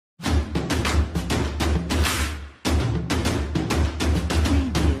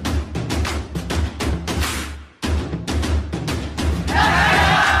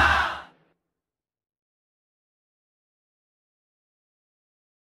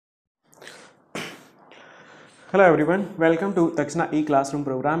Hello everyone, welcome to Dakshana e-classroom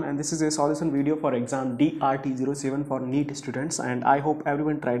program, and this is a solution video for exam DRT 07 for NEET students, and I hope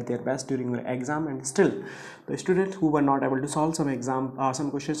everyone tried their best during the exam. And still the students who were not able to solve some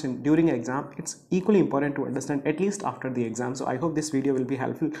questions during exam, it's equally important to understand at least after the exam. So I hope this video will be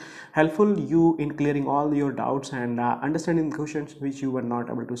helpful you in clearing all your doubts and understanding questions which you were not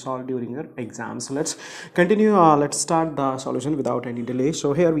able to solve during your exam. So let's continue. Let's start the solution without any delay.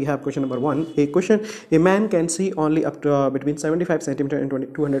 So here we have question number 1. A man can see only up to between 75 centimeter and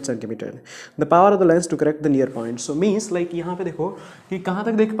 200 centimeter. The power of the lens to correct the near point. So means like यहाँ पे देखो कि कहाँ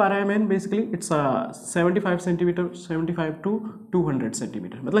तक देख पा रहा है man. Basically it's 75 centimeter, 75 to 200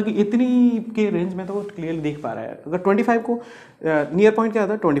 centimeter. मतलब कि इतनी के रेंज में तो वो क्लियरली देख पा रहा है. अगर 25 को नियर पॉइंट क्या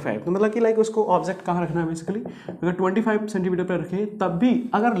आता है 25, तो मतलब कि लाइक उसको ऑब्जेक्ट कहाँ रखना है बेसिकली. अगर 25 सेंटीमीटर पर रखे तब भी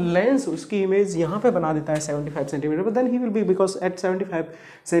अगर लेंस उसकी इमेज यहाँ पे बना देता है 75 सेंटीमीटर पर, then he will be because at 75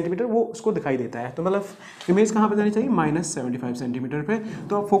 centimetre वो उसको दिखाई देता है. तो मतलब इमेज कहाँ पे जानी चाहिए -75 सेंटीमीटर पे.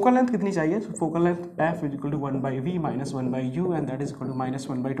 तो फोकल लेंथ कितनी चाहिए. Focal length f is equal to 1/v minus 1/u and that is equal to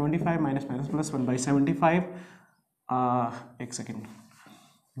 -1/25 minus plus 1/75. एक second.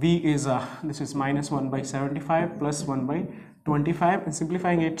 v is this is -1/75 plus 1/25, and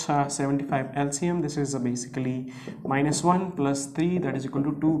simplifying it 75 LCM, this is basically -1 plus 3, that is equal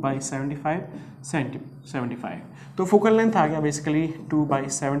to 2/75. तो focal length आ गया basically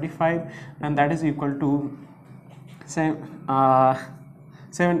 2/75 and that is equal to 7.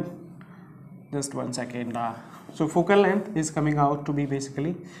 Just one second. So focal length is coming out to be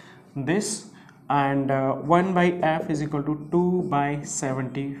basically this, and 1/f is equal to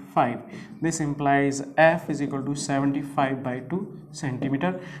 2/75. This implies f is equal to 75/2 centimeter,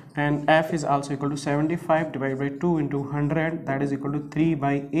 and f is also equal to 75 divided by 2 into 100, that is equal to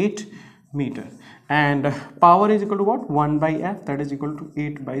 3/8 meter, and power is equal to what, 1/f, that is equal to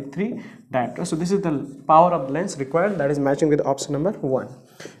 8/3 diameter. So this is the power of the lens required, that is matching with option number 1.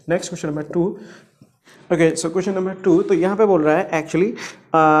 Next question number 2. Okay, so question number 2. तो यहाँ पे बोल रहा है actually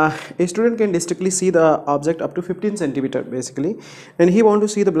a student can distinctly see the object up to 15 centimeter basically, and he want to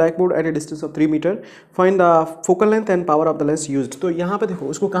see the blackboard at a distance of 3 meter. Find the focal length and power of the lens used. तो यहाँ पे देखो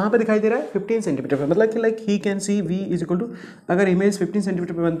उसको कहाँ पे दिखाई दे रहा है 15 सेंटीमीटर पे, मतलब कि like he can see v is equal to, अगर इमेज 15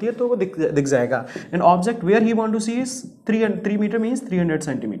 सेंटीमीटर पे बनती है तो वो दिख जाएगा. And object where he want to see is 3 meter means 300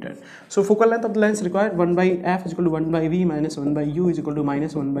 centimeter. So focal length of the lens required 1/f is equal to 1/v minus 1/u is equal to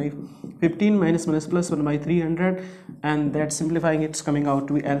 -1/15 minus plus 1/300, and that simplifying it's coming out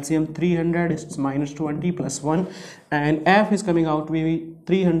to be LCM 300 is -20 plus 1, and f is coming out to be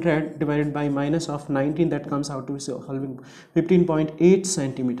 300 divided by minus of 19, that comes out to be 15.8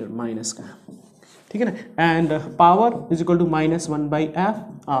 centimeter minus का, ठीक है ना. And power is equal to -1/f,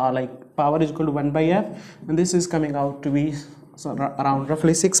 like power is equal to 1/f, and this is coming out to be around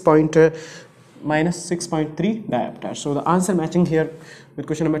roughly -6.3 diopter. So the answer matching here with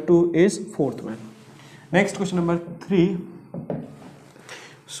question number 2 is 4th one. Next question number 3.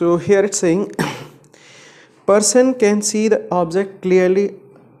 So here it's saying person can see the object clearly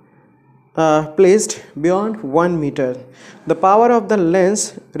placed beyond 1 meter. The power of the lens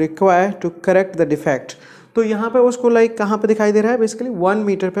required to correct the defect. तो यहाँ पे उसको like कहाँ पे दिखाई दे रहा है basically 1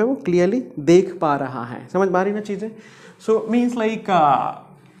 metre पे वो क्लियरली देख पा रहा है. समझ पा रही ना चीज़ें. सो मीन्स लाइक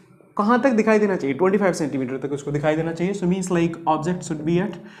कहाँ तक दिखाई देना चाहिए 25 सेंटीमीटर तक उसको दिखाई देना चाहिए. So means like object should be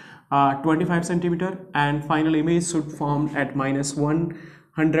eight 25 centimeter and final image should form at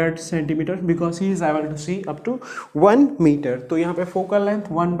 -100 centimeter because he is able to see up to 1 meter. तो यहाँ पे focal length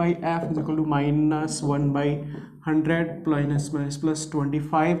 1/f is equal to -1/100 plus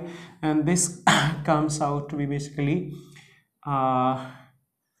 25, and this comes out to be basically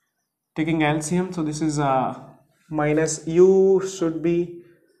taking LCM. So this is minus u should be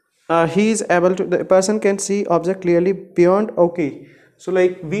he is able to, the person can see object clearly beyond. Okay, so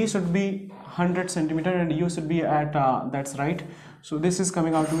like v should be 100 centimeter and u should be at that's right. So this is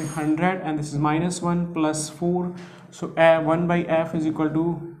coming out to be 100, and this is -1 plus 4. So 1/f is equal to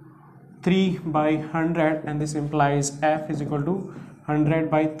 3/100, and this implies f is equal to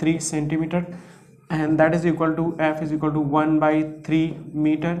 100/3 centimeter, and that is equal to f is equal to 1/3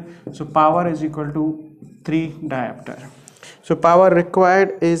 meter. So power is equal to 3 diopter. So power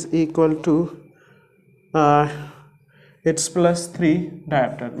required is equal to it's plus 3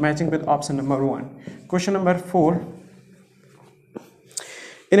 diopter, matching with option number 1. Question number 4.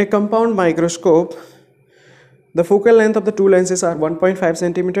 In a compound microscope, the focal length of the two lenses are 1.5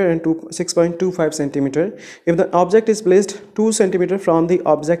 centimeter and 6.25 centimeter. If the object is placed 2 centimeter from the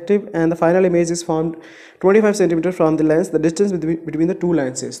objective and the final image is formed 25 centimeter from the lens, the distance between the two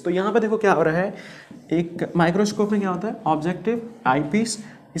lenses. तो यहाँ पे देखो क्या हो रहा है, एक microscope में क्या होता है, ऑब्जेक्टिव, आई पीस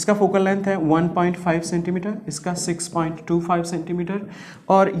इसका फोकल लेंथ है 1.5 सेंटीमीटर, इसका 6.25 सेंटीमीटर,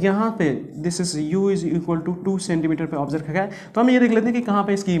 और यहाँ पे this is u is equal to 2 centimetre पे ऑब्जर्व किया गया है। तो हम ये देख लेते हैं कि कहाँ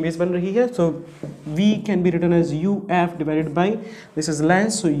पे इसकी इमेज बन रही है। सो v can be written as u f divided by this is length,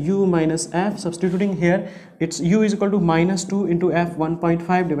 so u minus f, substituting here it's u is equal to -2 into f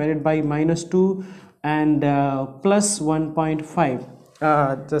 1.5 divided by -2 and plus 1.5,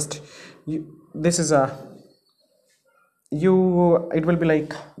 just this is a it will be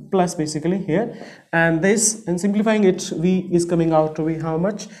like plus basically here, and this, and simplifying it, v is coming out to be how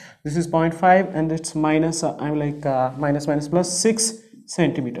much? This is 0.5 and it's minus I'm like minus plus 6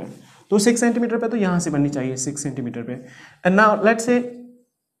 centimetre. तो 6 centimetre पे तो यहाँ से बननी चाहिए 6 centimetre पे। And now let's say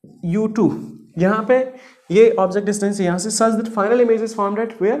u2, यहाँ पे ये ऑब्जेक्ट डिस्टेंस यहाँ से such that final image is formed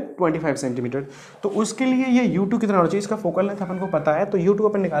at where 25 centimetre. तो उसके लिए ये u2 कितना होना चाहिए, इसका फोकल लेंथ अपन को पता है, तो u2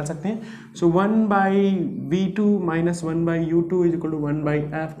 अपन निकाल सकते हैं। सो 1 by v2 minus 1 by u2 is equal to 1 by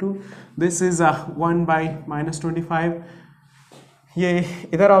f2, this is 1 by -25। ये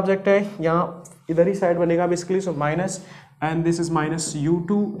इधर ऑब्जेक्ट है, यहाँ इधर ही साइड बनेगा basically, so minus, and this is minus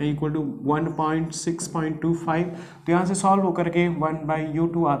u2 equal to 1.6.25। तो यहाँ से सॉल्व होकर के 1 बाई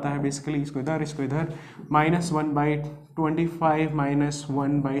u2 आता है बेसिकली, इसको इधर -1/25 माइनस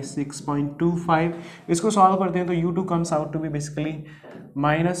 1/6.25। इसको सॉल्व करते हैं तो u2 comes out to be basically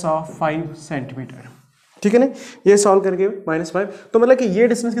 -5 centimetre. ठीक है ना, ये सॉल्व करके -5, तो मतलब कि ये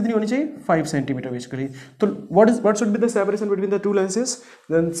डिस्टेंस कितनी होनी चाहिए, 5 सेंटीमीटर बेसिकली। तो what should be the separation between the two lenses,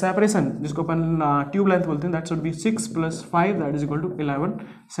 then separation जिसको अपन ट्यूब लेंथ बोलते हैं, that should be 6 + 5 that is equal to 11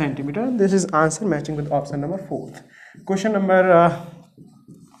 centimetre. This is answer matching with option number 4। Question number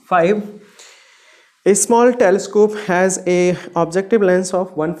 5, a small telescope has a objective lens of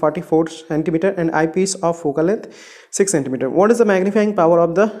 144 centimeter and eyepiece of focal length 6 centimeter. What is the magnifying power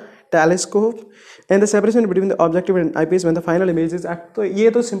of the telescope and the separation between the objective and eyepiece when the final image is at? तो ये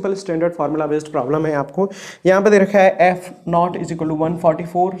तो simple standard formula based problem है। आपको यहाँ पे दे रखा है f not is equal to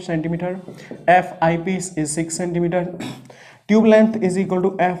 144 centimetre, f eyepiece is 6 centimetre, tube length is equal to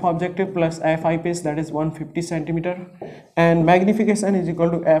f objective plus f eyepiece that is 150 centimeter, and magnification is equal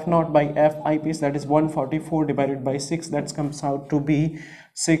to f naught by f eyepiece that is 144 divided by 6, that comes out to be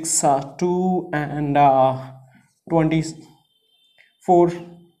 6 2 and 24.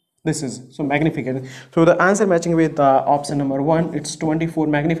 This is so magnification. So the answer matching with option number 1, it's 24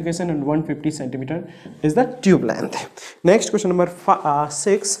 magnification and 150 centimeter is the tube length. Next question number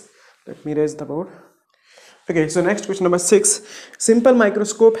 6. Let me raise the board. Okay, so next question number 6. Simple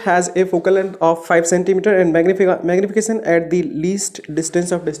microscope has a focal length of 5 centimeter and magnification at the least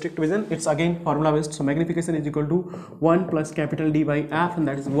distance of district vision. It's again formula based. So magnification is equal to 1 plus capital D by f,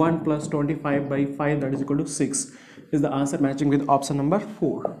 and that is 1 plus 25 by 5, that is equal to 6. Is the answer matching with option number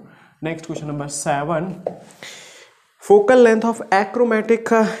 4. Next question number 7. Focal length of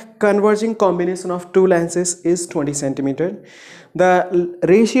achromatic converging combination of two lenses is 20 centimeter. The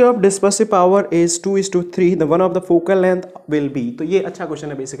ratio of dispersive power is 2:3. The one of the focal length will be. तो ये अच्छा question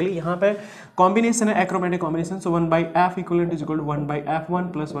है basically. यहाँ पे combination है achromatic combination, so 1/f equivalent is equal to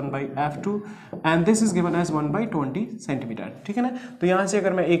 1/f1 plus 1/f2 and this is given as 1/20 centimetre. ठीक है ना, तो यहाँ से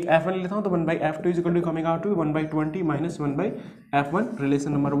अगर मैं एक f1 लेता हूँ तो 1/f2 is equal to coming out to 1/20 minus 1/f1।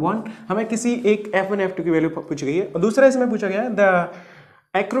 Relation number 1 हमें किसी एक f1 f2 की वैल्यू पूछी गई है, और दूसरा इसमें पूछा गया है द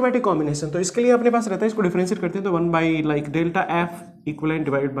एक्रोमेटिक कॉम्बिनेशन। तो इसके लिए अपने पास रहता है, इसको डिफरेंशिएट करते हैं तो 1 by like delta F equivalent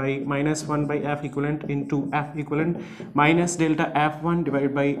divide by minus 1 by F equivalent into F equivalent minus delta F one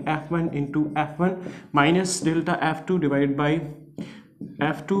divide by F one into F one minus delta F two divide by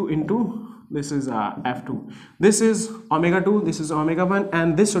F two into this is f2, this is omega 2, this is omega 1,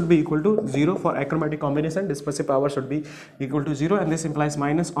 and this should be equal to 0 for achromatic combination. Dispersive power should be equal to 0, and this implies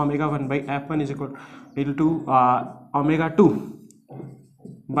minus omega 1 by f1 is equal to omega 2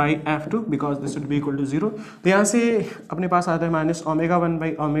 by f2 because this should be equal to 0. तो यहाँ से अपने पास आता है minus omega 1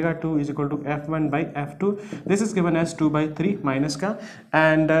 by omega 2 is equal to f1 by f2. This is given as 2/3 minus का,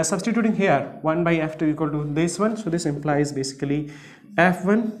 and substituting here 1 by f2 equal to this one, so this implies basically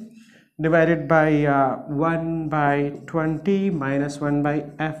f1 divided by 1 by 20 minus 1 by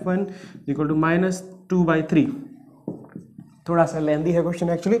f1 equal to minus 2/3. थोड़ा सा लेंदी है question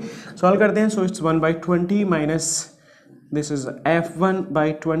actually, solve करते हैं। So it's 1 by 20 minus this is f1 by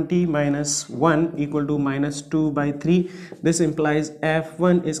 20 minus 1 equal to minus 2/3. This implies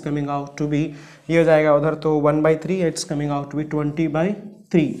f1 is coming out to be, ये हो जाएगा उधर तो 1/3, it's coming out to be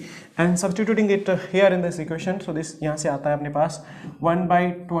 20/3. And substituting it here in this equation, so this यहाँ से आता है अपने पास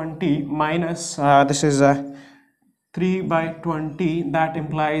 1/20 minus this is 3/20, that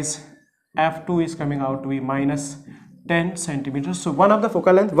implies f2 is coming out to be minus 10 centimeters. So one of the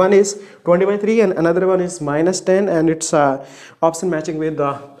focal length, one is 20 by 3 and another one is minus 10, and it's option matching with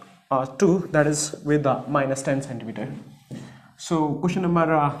the 2, that is with the minus 10 centimeter. So question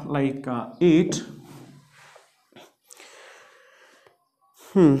number 8.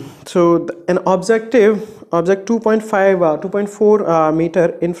 So an object 2.4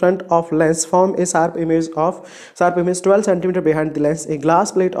 meter in front of lens form a sharp image 12 centimeter behind the lens. A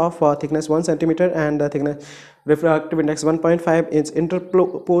glass plate of thickness 1 centimeter and thickness refractive index 1.5 is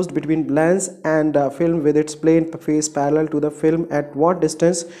interposed between lens and film with its plane face parallel to the film. At what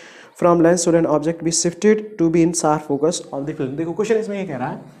distance from lens should an object be shifted to be in sharp focus of the film? देखो question इसमें ये कह रहा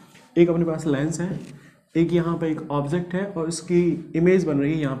है, एक अपने पास lens है, एक यहाँ पे एक ऑब्जेक्ट है और इसकी इमेज बन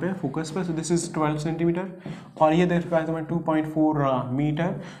रही है यहाँ पे फोकस पे. सो दिस इज 12 सेंटीमीटर और ये देख रहा है तुम्हें 2.4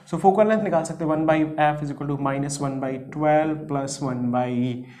 मीटर. सो फोकल लेंथ निकाल सकते हैं 1 by F is equal to -1 by 12 plus 1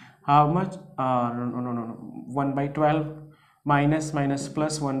 by how much, no 1 by 12 minus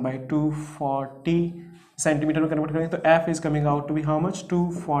plus 1 by 240 centimetre में कन्वर्ट करेंगे तो F is coming out to be how much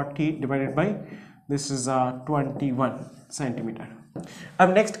 240 divided by this is 21 centimetre.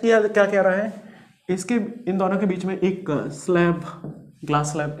 अब next क्या कह रहा है, इसके इन दोनों के बीच में एक स्लैब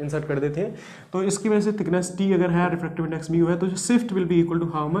ग्लास स्लैब इंसर्ट कर देते हैं. तो इसकी वजह से थिकनेस टी अगर है, रिफ्रैक्टिव इंडेक्स म्यू है, तो shift will be equal to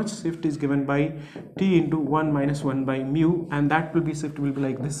how much, shift is given by T into 1 minus 1 by mu and that will be shift will be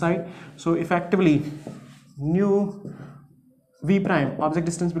like this side. So effectively new we prime object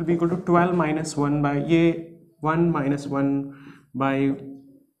distance will be equal to 12 minus 1 by ये 1 minus 1 by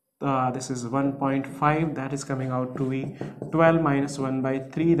this is 1.5 that is coming out to be 12 minus 1 by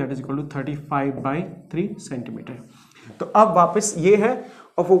 3 that is equal to 35 by 3 centimeter. तो अब वापस ये है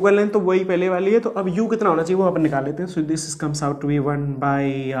और focal length तो वही पहले वाली है, तो अब u कितना होना चाहिए वो अपन निकाल लेते हैं. So this comes out to be 1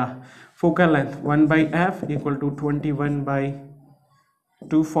 by focal length 1 by F equal to 21 by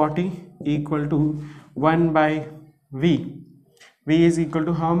 240 equal to 1 by v is equal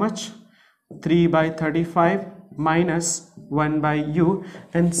to how much 3 by 35 minus 1 by u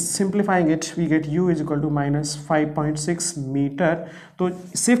and simplifying it we get u is equal to minus 5.6 meter. तो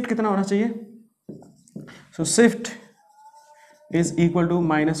shift कितना होना चाहिए, so shift is equal to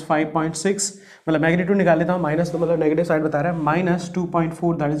minus 5.6 मतलब magnitude निकाल लेता हूँ, minus तो मतलब नेगेटिव साइड बता रहा है, minus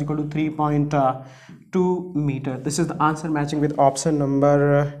 2.4 that is equal to 3.2 meter. This is the answer matching with option number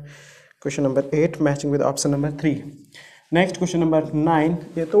question number 8 matching with option number 3. Next question number 9,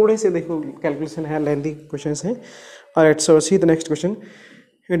 ये थोड़े से देखो कैलकुलेशन है, लेंथी क्वेश्चंस हैं. Alright, so see the next question.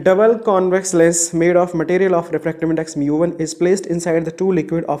 Double convex lens made of material of refractive index μ1 is placed inside the two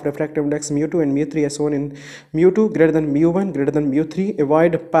liquid of refractive index μ2 and μ3 as shown in μ2 greater than μ1 greater than μ3. A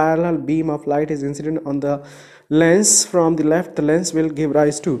wide parallel beam of light is incident on the lens from the left. The lens will give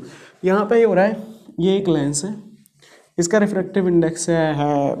rise to. यहाँ पे ये हो रहा है, ये एक lens है, इसका रिफ्रैक्टिव इंडेक्स है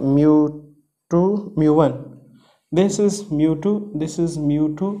μ2 μ1, this is μ2, this is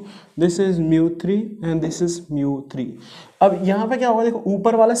μ2, this is μ3 and this is μ3. अब यहाँ पे क्या होगा, देखो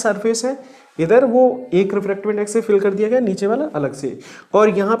ऊपर वाला सरफेस है, इधर वो एक रिफ्रैक्टिव इंडेक्स से फिल कर दिया गया, नीचे वाला अलग से, और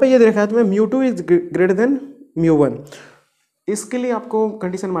यहाँ पे ये देखा है तुम्हें μ2 इज ग्रेटर देन μ1. इसके लिए आपको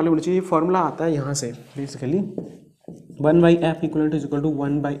कंडीशन मालूम होनी चाहिए, फॉर्मूला आता है यहाँ से basically 1 by F equal is equal to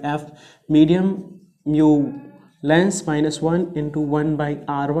 1 by F medium mu lens minus 1 into 1 by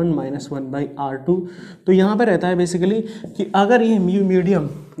R1 minus 1 by R2. तो यहाँ पे रहता है बेसिकली कि अगर ये म्यू मीडियम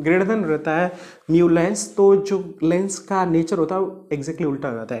ग्रेटर देन रहता है म्यू लेंस, तो जो लेंस का नेचर होता है वो एग्जैक्टली उल्टा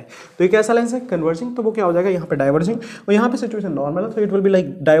हो जाता है. तो ये कैसा लेंस है, कन्वर्जिंग, तो वो क्या हो जाएगा यहाँ पे डाइवर्जिंग, और यहाँ पे सिचुएशन नॉर्मल है, तो it will be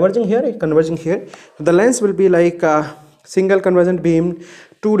like diverging here converging here. The lens will be like single convergent beam,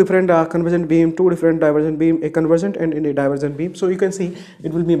 two different convergent beam, two different divergent beam, a convergent and a divergent beam. So you can see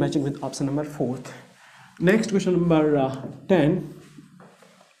it will be matching with option number 4th. Next question number 10.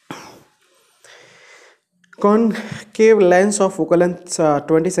 Concave lens of focal length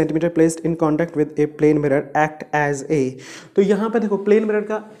 20 cm placed in contact with a plane mirror act as a. तो यहाँ पे देखो plane mirror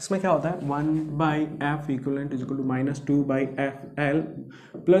का इसमें क्या होता है, 1 by F equivalent is equal to minus 2 by F L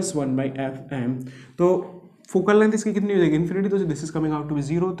plus 1 by F M. तो फोकल लेंथ इसकी कितनी हो जाएगी, इन्फिनिटी, तो this is coming out to be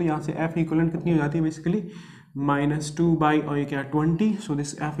 0. तो यहाँ से एफ इक्वलेंट कितनी हो जाती है बेसिकली माइनस 2 बाई और ये क्या 20. So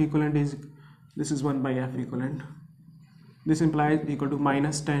this F equivalent is this is 1 by F equivalent, this implies equal to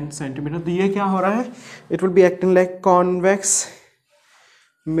minus 10 centimetre. तो ये क्या हो रहा है, it will be acting like convex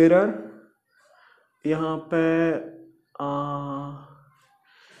mirror. यहाँ पे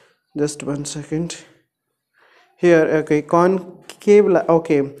just 1 second here, okay concave,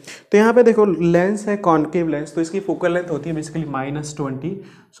 okay. तो यहाँ पे देखो लेंस है कॉनकेव लेंस, तो इसकी फोकल लेंथ होती है basically -20.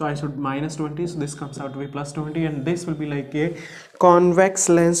 So I should -20, so this comes out to be +20 and this will be like a convex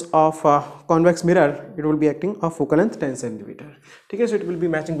lens of convex mirror. It will be acting of focal length 10 centimetre. ठीक है, so it will be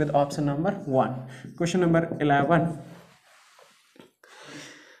matching with option number 1. Question number 11.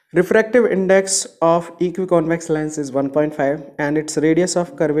 refractive index of equiconvex lens is 1.5 and its radius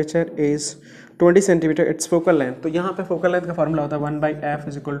of curvature is 20 centimeter. Its focal length, तो यहाँ पे focal length का formula होता है 1 by f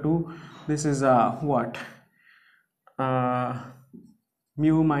is equal to, this is what,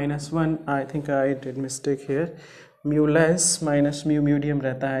 mu minus 1, I think I did mistake here, mu lens minus mu medium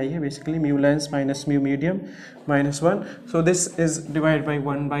रहता है ये basically, mu lens minus mu medium minus 1, so this is divided by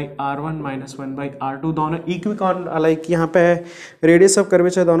 1 by r1 minus 1 by r2, दोनों इक्विकॉन like यहाँ पे radius of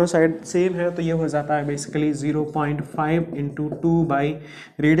curvature दोनों side same है, तो ये हो जाता है basically 0.5 into 2 by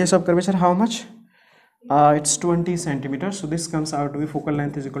radius of curvature, how much, it's 20 centimeters, so this comes out to be focal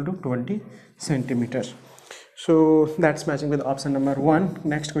length is equal to 20 centimeters. So that's matching with option number 1.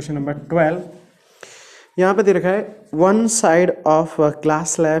 Next question number 12. यहाँ पे दे रखा है one side of a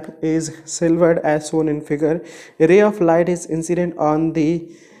glass slab is silvered as shown in figure. A ray of light is incident on the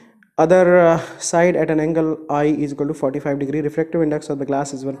other side at an angle I is equal to 45 degree. Refractive index of the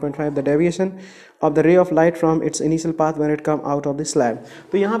glass is 1.5. The deviation of the ray of light from its initial path when it come out of the slab.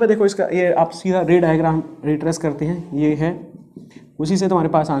 तो यहाँ पे देखो इसका ये आप सीधा रे diagram retrace करते हैं, ये है, उसी से तुम्हारे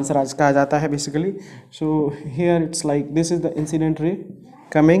पास आंसर आज कहा जाता है basically. So here it's like this is the incident ray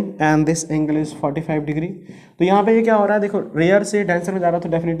coming and this angle is 45 degree. तो यहाँ पे ये क्या हो रहा है, देखो रेयर से डेंसर में जा रहा है तो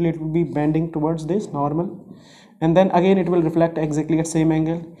definitely it will be bending towards this normal and then again it will reflect exactly at same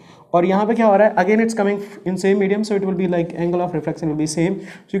angle. और यहाँ पे क्या हो रहा है, again it's coming in same medium, so it will be like angle of reflection will be same,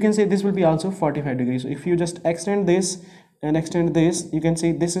 so you can say this will be also 45 degree. So if you just extend this and extend this, you can see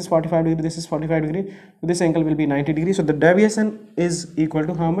this is 45 degree, this is 45 degree, so this angle will be 90 degree. So the deviation is equal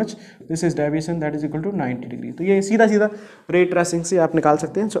to how much, this is deviation that is equal to 90 degree. तो ये सीधा सीधा ray tracing से आप निकाल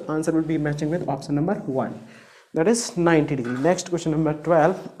सकते हैं. So answer will be matching with option number 1, that is 90 degree. Next question number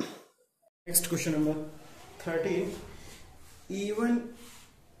 12. Next question number 13. Even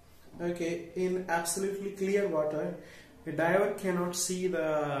okay, in absolutely clear water, a diver cannot see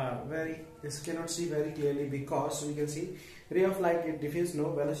very clearly because, so we can see ray of light get diffused, no,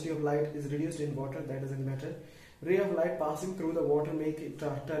 velocity of light is reduced in water, that doesn't matter, ray of light passing through the water make it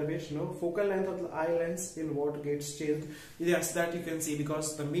turbid, no, focal length of the eye lens in water gets changed, yes, that you can see because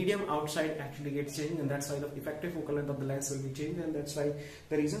the medium outside actually gets changed and that's why the effective focal length of the lens will be changed and that's why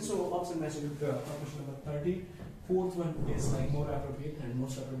the reason. So option matching with question number 13. Fourth one is like more appropriate and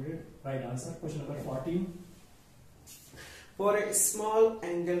most appropriate right answer. Question number 14. For a small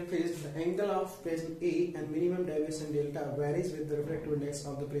angle prism, the angle of prism A and minimum deviation delta varies with the refractive index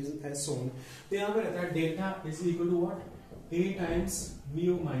of the prism as shown. तो यहाँ पर रहता है delta is equal to what? A times mu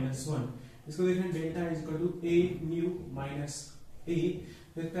minus 1. इसको देखें delta is equal to A mu minus A.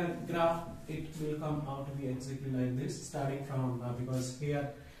 इसका graph it will come out to be exactly like this, starting from because here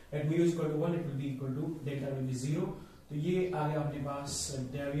at mu is equal to 1 it will be equal to delta will be 0. तो ये आ गया अपने पास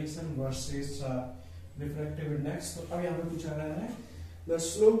deviation versus refractive index. तो अब यहाँ पे पूछा रहा है the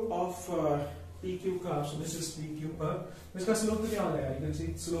slope of PQ curve. So this is PQ curve. तो इसका slope क्या हो जाएगा? You can see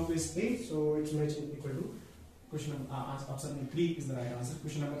slope is A, so it's matching equal to question number option 3 is the right answer.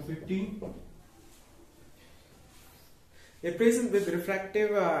 Question number 15. A prism with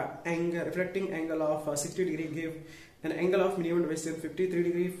refracting angle of 60 degree give an angle of minimum deviation 53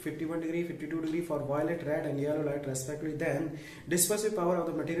 degree, 51 degree, 52 degree for violet, red and yellow light respectively. Then dispersive power of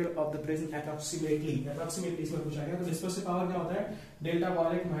the material of the prism approximately इसमें पूछा गया. तो dispersive power क्या होता है? Delta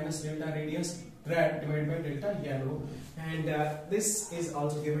violet minus delta radius red divided by delta yellow, and this is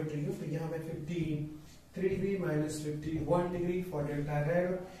also given to you. तो यहाँ पे 53 degree minus 51 degree for delta red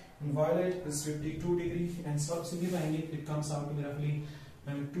and violet is 52 degree, and simplifying it comes out to be roughly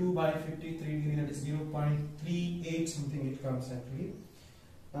 2 by 53 degree, that is 0.38 something it comes actually.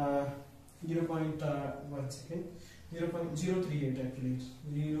 0.038 actually,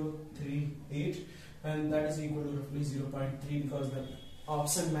 038, and that is equal to roughly 0.3 because the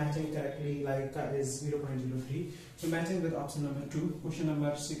option matching correctly like is 0.03. So matching with option number 2. Question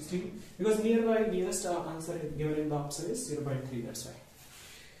number 16, because nearest answer given in the option is 0.3, that's why.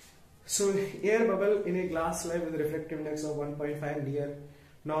 So air bubble in a glass slab with a refractive index of 1.5 near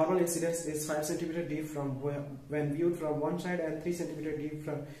normal incidence is 5 cm deep from when viewed from one side and 3 cm deep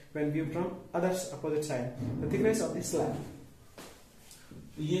from when viewed from other opposite side. The thickness of the slab.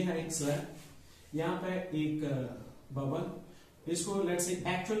 ये है एक slab, यहाँ पे एक bubble, इसको let's say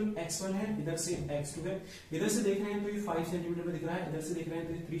actual x1 है, इधर से x2 है, इधर से देख रहे हैं तो ये 5 सेंटीमीटर पे दिख रहा है, इधर से देख रहे हैं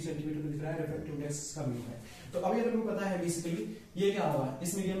तो ये 3 सेंटीमीटर पे दिख रहा है, रिफ्रैक्टिव इंडेक्स का मीन है. तो अभी अगर हमको पता है बेसिकली ये क्या होगा,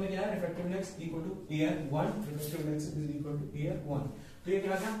 इस मीडियम में क्या है, refractive index equal to air 1, refractive index is equal to air 1. तो ये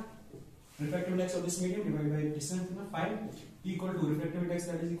क्या था, refractive index of this medium divided by distance ना 5 equal to refractive index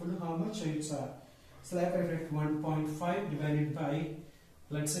that is equal to how much, it's slab का refract 1.5 divided by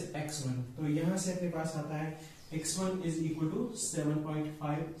let's say x1. तो यहां से अपने पास आता है x1 is equal to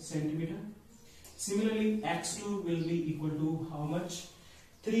 7.5 centimeter. Similarly, x2 will be equal to how much?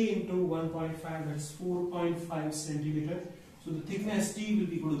 3 into 1.5, that's 4.5 centimeter. So the thickness T will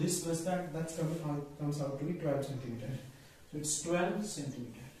be equal to this plus that. That's comes out to be 12 centimeter. So it's 12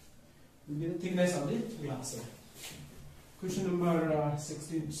 centimeter. Will be the thickness of the glass slab. Question number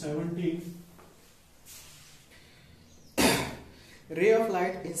 16, 17. Ray of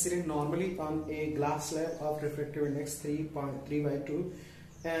light incident normally on a glass slab of refractive index 3.3 by 2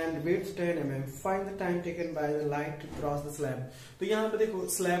 and width 10 mm. Find the time taken by the light to cross the slab. तो यहाँ पे देखो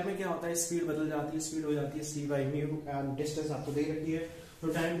slab में क्या होता है, speed बदल जाती है, स्पीड हो जाती है c by mu and distance आपको दे रखी है. तो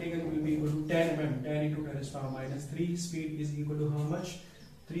time taken will be equal to 10 mm. 10 into 10 to the power minus 3. Speed is equal to how much?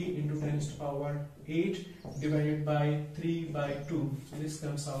 3 into 10 to the power 8 divided by 3 by 2. So this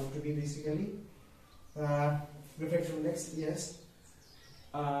comes out to be basically refractive index. Yes.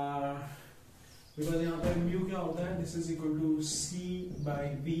 Because यहाँ पर mu क्या होता है, this is equal to c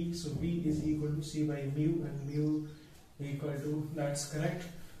by v, so v is equal to c by mu and mu equal to, that's correct.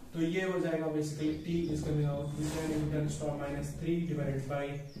 तो ये हो जाएगा basically t is coming out 10 into 10 to the power minus 3 divided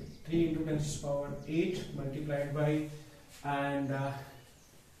by 3 into 10 to the power 8 multiplied by, and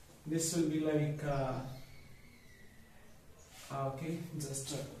this will be like okay,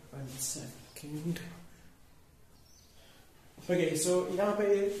 just 1 second. Okay, so यहाँ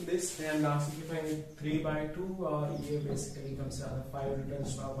पे this and simplifying it 3 by 2 और ये basically comes out 5 into 10 to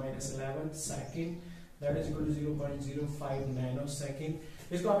the power minus 11 second, that is equal to 0.05 nanosecond.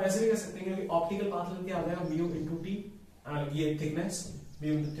 इसको आप ऐसे भी कर सकते हैं कि ऑप्टिकल पाथ लेंथ क्या आ जाएगा, mu into t और ये thickness, mu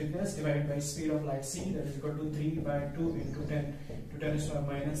into thickness divided by speed of light c, that is equal to 3 by 2 into 10 to 10 to the power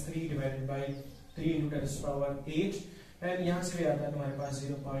minus 3 divided by 3 into 10 to the power 8, and यहाँ से भी आता है तुम्हारे पास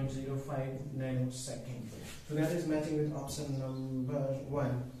 0.05 nanosecond. So that is matching with option number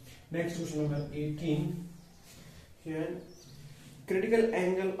 1. Next question number 18. Here, critical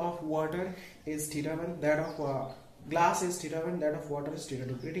angle of water is θ1, that of glass is θ1, that of water is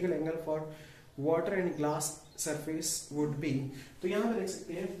θ2. Critical angle for water and glass surface would be, तो यहाँ पर देख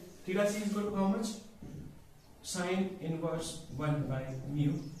सकते हैं θc is equal to how much? Sin inverse 1 by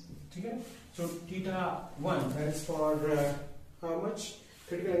mu. ठीक है? So θ1, that is for how much?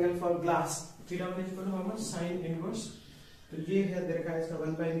 Critical angle for glass. θ1 is equal to how much? Sin inverse. तो ये है दे रखा है इसका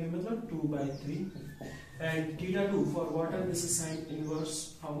 1 by mu मतलब 2 by 3. And θ2 for water, this is sin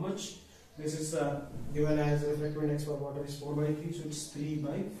inverse how much? This is given as refractive index for water is 4 by 3, so it's 3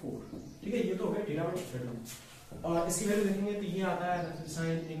 by 4. ठीक है, ये तो हो गया θ1. और इसकी वैल्यू देखेंगे तो ये आता है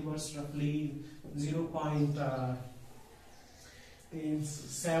sin inverse roughly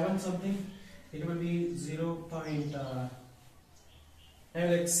 0.7 something. It will be 0.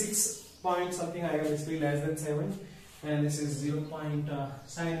 Like 6 point something आएगा, basically less than 7, and this is 0.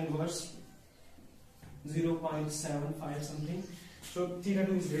 Sin inverse 0.75 something. So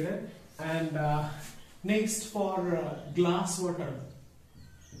θ2 is greater. And next for glass water,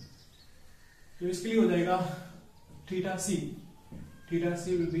 तो इसके लिए हो जाएगा θc. θc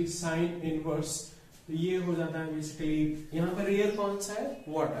will be sin inverse. तो ये हो जाता है basically, यहाँ पर रियल कौन सा है?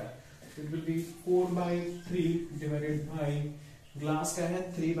 Water. It will be 4 by 3 divided by glass का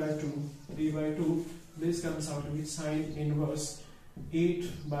है 3 by 2. 3 by 2. This comes out to be sin inverse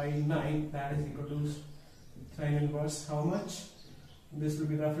 8 by 9. That is equal to sin inverse how much? This will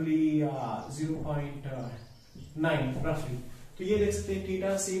be roughly 0.9 roughly. तो ये देख सकते हैं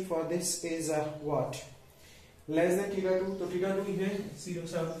θc for this is what? Less than θ2. तो θ2 है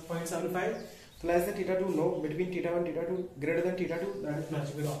 0.75. So less than θ2, no. Between θ1 θ2, greater than θ2, that is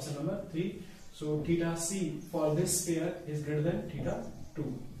matching with option number 3. So θc for this pair is greater than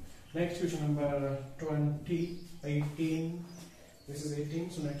θ2. Next question number 20, 18. This is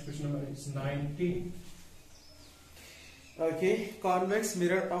 18. So next question number is 19. Okay, convex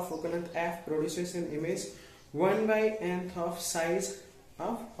mirror of focal length f produces an image 1 by nth of size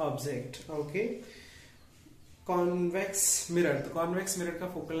of object. Okay, convex mirror. तो convex mirror का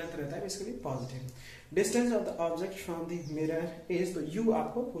focal length रहता है basically positive. Distance of the object from the mirror is, तो u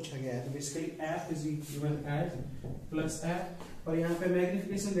आपको पूछा गया है, तो basically f is given as plus f, और यहाँ पे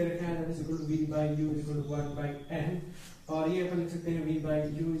magnification दे रखा है, that is equal to v by u is equal to 1 by n, और ये अपन लिख सकते हैं v by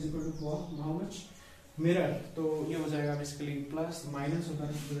u is equal to how much? Mirror. तो ये हो जाएगा basically प्लस माइनस होता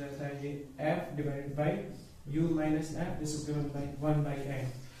है, रहता है ये f divided by u minus f. This is given by 1 by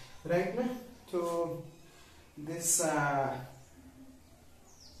n, right ना? तो this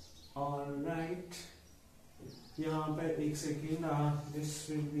all right. यहाँ पे एक second, this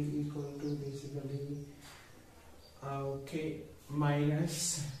will be equal to basically okay minus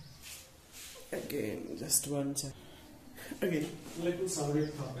again just 1 second. Okay, let me solve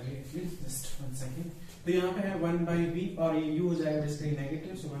it properly. Just 1 second. तो यहाँ पे है 1/v और ये u हो जाएगा basically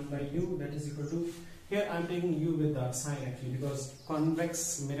negative, so 1/u that is equal to, here I am taking u with the sign actually because convex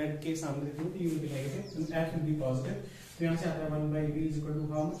mirror के सामने देखो तो u will be negative and f will be positive. तो यहाँ से आता है 1/v is equal to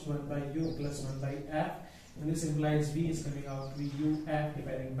how much, 1/u plus 1/f, and this implies v is coming out to be u f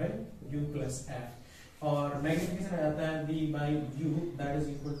divided by u plus f. और magnification आ जाता है v by u that is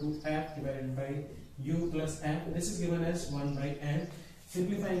equal to f divided by u plus f. This is given as 1/n.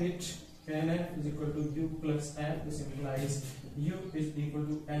 Simplifying it, nf is equal to u plus f. This implies u is equal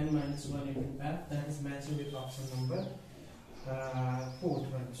to n minus 1 into f. That is matching with option number 4th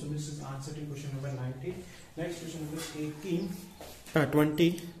one. So this is answer to question number 19. Next question number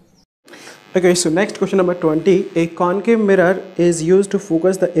 20. Okay, so next question number 20. A concave mirror is used to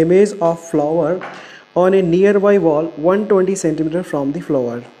focus the image of flower on a nearby wall 120 centimeter from the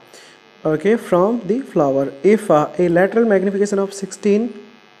flower. Okay, from the flower. If a lateral magnification of 16,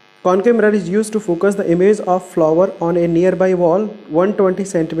 concave mirror is used to focus the image of flower on a nearby wall 120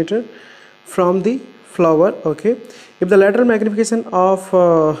 centimeter from the flower. Okay, if the lateral magnification of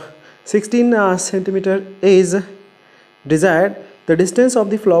 16 centimeter is desired, the distance of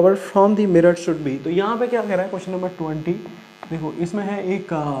the flower from the mirror should be. तो यहाँ पे क्या कह रहा है question number 20, देखो इसमें है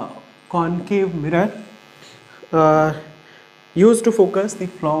एक concave mirror used to focus the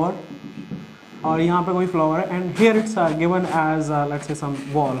flower, और यहाँ पे कोई फ्लावर है and here it's given as let's say some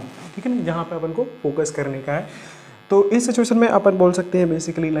wall, ठीक है ना, जहाँ पे अपन को फोकस करने का है. तो इस सिचुएशन में अपन बोल सकते हैं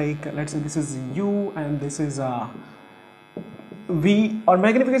basically like let's say this is u and this is v और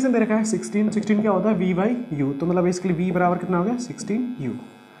मैग्निफिकेशन दे रखा है 16 क्या होता है v by u, तो मतलब बेसिकली v बराबर कितना हो गया 16u,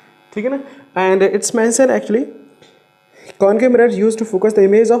 ठीक है ना. And it's mention actually concave mirror used to focus the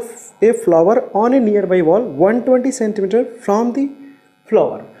image of a flower on a nearby wall 120 centimeter from the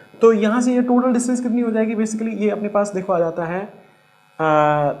flower. तो यहाँ से ये टोटल डिस्टेंस कितनी हो जाएगी, बेसिकली ये अपने पास देखो आ जाता है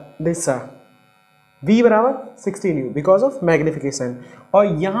दिस v बराबर 16u बिकॉज ऑफ मैग्निफिकेशन, और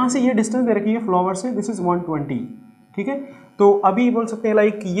यहाँ से ये डिस्टेंस दे रखी है फ्लावर से, दिस इज 120, ठीक है. तो अभी बोल सकते हैं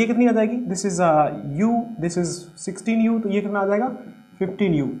लाइक ये कितनी आ जाएगी, this is u, this is 16u, तो ये कितना आ जाएगा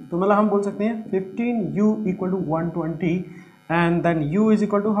 15u. तो मतलब हम बोल सकते हैं 15u equal to 120 and then u is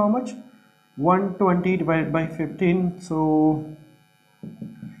equal to how much 120 divided by 15, so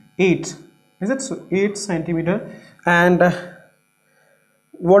 8, is it, so 8 centimeter. And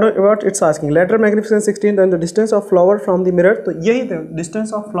what it's asking, lateral magnification 16, then the distance of flower from the mirror, तो यही the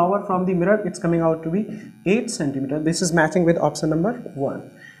distance of flower from the mirror, it's coming out to be 8 centimeter. This is matching with option number 1.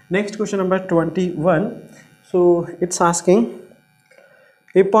 Next question number 21. So it's asking,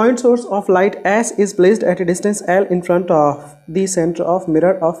 a point source of light S is placed at a distance L in front of the center of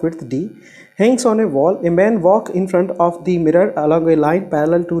mirror of width D, hangs on a wall. A man walks in front of the mirror along a line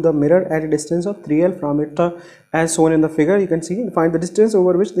parallel to the mirror at a distance of 3L from it, as shown in the figure. You can see, find the distance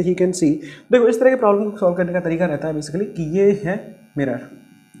over which he can see. देखो इस तरह के problem को solve करने का तरीका रहता है बेसिकली कि ये है मिरर,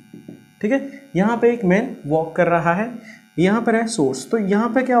 ठीक है, यहाँ पे एक मैन वॉक कर रहा है, यहाँ पर है सोर्स, तो यहाँ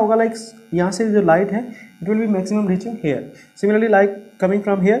पे क्या होगा लाइक यहाँ से जो लाइट है it will be maximum reaching hair, similarly like coming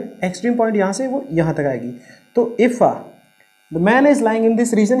from here extreme point यहाँ से वो यहाँ तक आएगी. तो if the man is lying in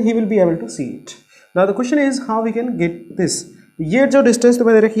this reason he will be able to see it. Now the question is how we can get this. ये जो distance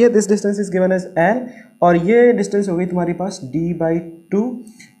तुम्हें दे रखी है, this distance is given as L, और ये distance हो गई तुम्हारे पास d/2,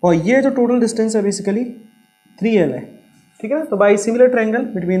 और ये जो टोटल डिस्टेंस है बेसिकली 3L है, ठीक है ना. तो by similar triangle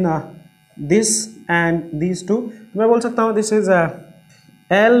between this and these two, तो मैं बोल सकता हूँ this is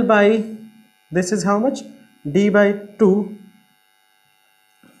L by this is how much d/2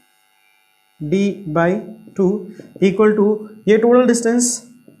 equal to ये टोटल डिस्टेंस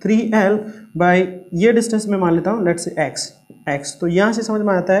 3L बाई ये डिस्टेंस में मान लेता हूँ लेट्स से x. तो यहाँ से समझ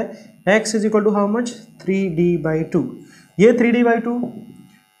में आता है x is equal to how much 3d/2. ये 3d/2,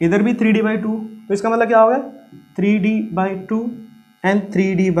 इधर भी 3d/2, तो इसका मतलब क्या हो गया 3d/2 एंड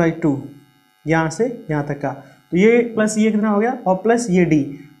 3d/2 यहाँ से यहाँ तक का, तो ये प्लस ये कितना हो गया और प्लस ये d,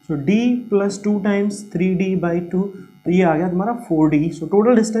 सो d प्लस 2 टाइम्स 3d/2, तो ये आ गया तुम्हारा 4d. So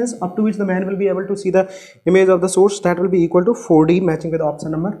total distance up to which the man will be able to see the image of the source that will be equal to 4d matching with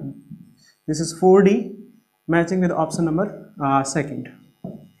option number, this is 4d matching with option number second.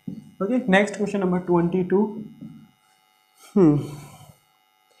 Okay, next question number 22.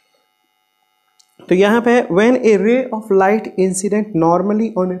 तो यहाँ पे when A ray of light incident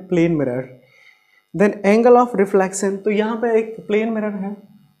normally on A plane mirror then angle of reflection, तो यहाँ पे एक plane mirror है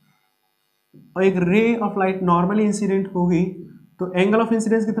और एक ray of light normally incident होगी, तो एंगल ऑफ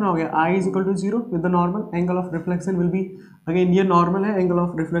इंसिडेंस कितना हो गया I is equal to 0 with the normal, angle of reflection will be again ये नॉर्मल है, angle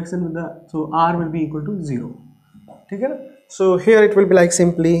of reflection with the, so R will be equal to 0, ठीक है ना. So here it will be like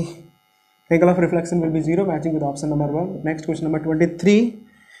simply angle of reflection will be 0, matching with option number 1. Next question number 23.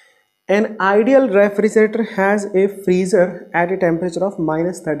 An ideal refrigerator has a freezer at a temperature of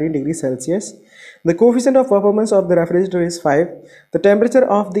minus 13 degrees Celsius. The coefficient of performance of the refrigerator is 5. The temperature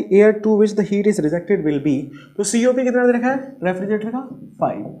of the air to which the heat is rejected will be. तो COP कितना दे रखा है refrigerator का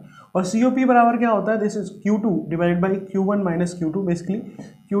 5, और COP बराबर क्या होता है, this is Q2 divided by Q1 minus Q2, basically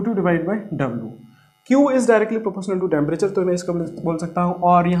Q2 divided by W. Q is directly proportional to temperature, तो मैं इसको बोल सकता हूँ.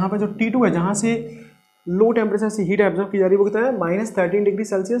 और यहाँ पे जो T2 है, जहाँ से लो टेम्परेचर से हीट एब्जॉर्ब की जा रही है, वो कितना है minus 13 degree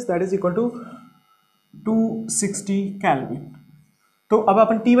Celsius, that is equal to 260 kelvin. तो अब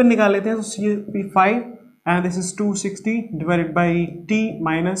अपन T1 निकाल लेते हैं. तो CP5 and this is 260 divided by T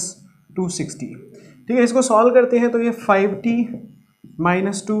minus 260. ठीक है, इसको सॉल्व करते हैं. तो ये 5T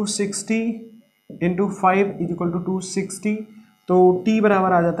minus 260 into 5 is equal to 260. तो T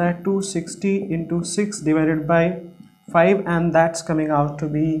बराबर आ जाता है 260 into 6 divided by 5 and that's coming out to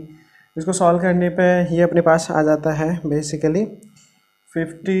be, इसको सॉल्व करने पे ये अपने पास आ जाता है basically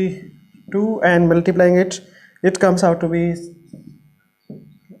 52 and multiplying it comes out to be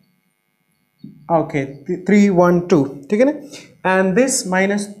okay 312. ठीक है ना. And this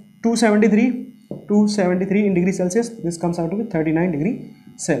minus 273 in degree Celsius, this comes out to be 39 degree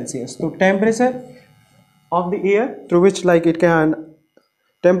Celsius. तो temperature of the air through which like it can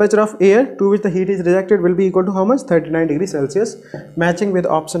temperature of air to which the heat is rejected will be equal to how much, 39 degrees Celsius, matching with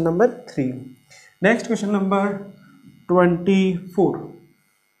option number 3. Next question number 24.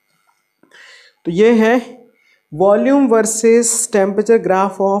 तो ये है volume versus temperature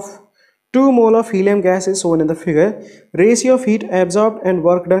graph of 2 mole of helium gas is shown in the figure. Ratio of heat absorbed and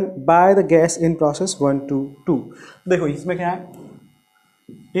work done by the gas in process 1 to 2. देखो इसमें क्या है,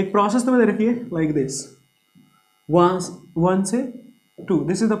 एक process तो मैंने रखी है लाइक दिस 1 से 2.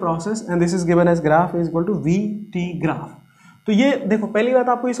 This is the process and this is given as graph is equal to VT graph. तो ये देखो पहली बात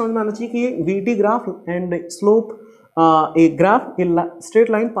आपको ये समझ में आना चाहिए कि ये VT graph and slope a graph a straight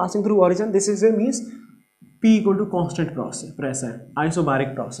line passing through origin, this is means P equal to constant pressure isobaric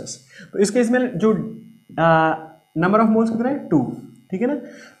process. तो इस केस में जो नंबर ऑफ मोल्स कितना है 2. ठीक है ना.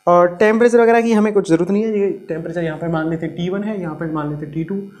 और टेम्परेचर वगैरह की हमें कुछ जरूरत नहीं है. ये टेम्परेचर यहाँ पे मान लेते T1 है, यहाँ पे मान लेते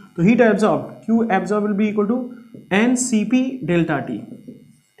T2. तो heat absorb Q absorb will be equal to NCP delta T.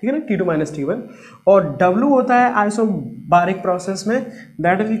 ठीक है ना, T2 माइनस T1. और W होता है आइसोबारिक प्रोसेस में,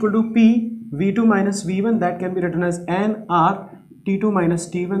 that is equal to P V2 minus V1, that can be written as NR T2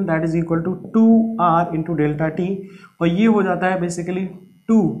 minus T1, that is equal to 2R into delta T. और ये हो जाता है basically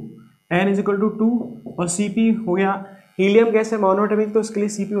 2, N is equal to 2 और CP हो गया, helium gas है monoatomic, तो इसके लिए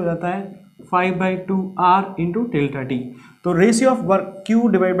CP हो जाता है 5/2R इंटू डेल्टा T. तो ratio of work Q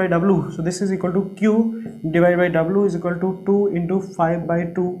divide by W, so this is equal to Q divide by W is equal to 2 into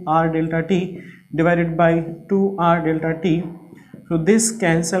 5/2R delta T divided by 2R delta T. So this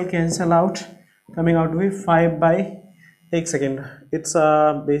cancel out, coming out to be 1 second, it's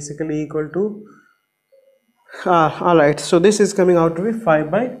basically equal to all right, so this is coming out to be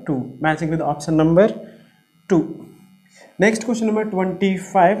 5/2, matching with option number 2. Next question number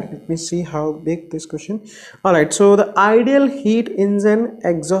 25. Let me see how big this question. All right, so the ideal heat engine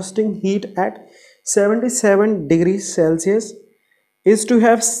exhausting heat at 77 degrees Celsius is to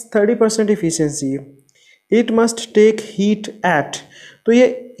have 30% efficiency. It must take heat at, तो ये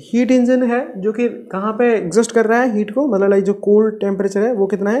heat engine है जो कि कहाँ पे exhaust कर रहा है हीट को, मतलब लाइक जो कोल्ड टेम्परेचर है वो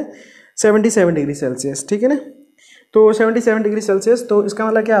कितना है 77 डिग्री सेल्सियस. ठीक है ना. तो 77 डिग्री सेल्सियस, तो इसका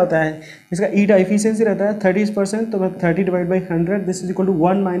मतलब क्या होता है, इसका हीट एफिशिएंसी रहता है 30%, तो 30 divide by 100, this is equal to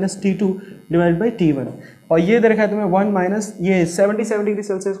 1 minus T2 divide by T1. और ये दे रखा है तुम्हें 1 माइनस ये 77 डिग्री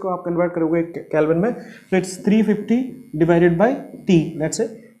सेल्सियस को आप कन्वर्ट करोगे केल्विन में, तो it's 350 divided by T, that's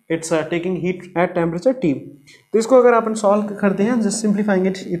it's taking heat at temperature T. तो इसको अगर अपन सॉल्व करते हैं, just simplifying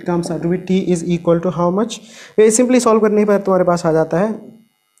it comes out to be T is equal to how much, ये सिंपली सॉल्व करने पर तुम्हारे पास आ जाता है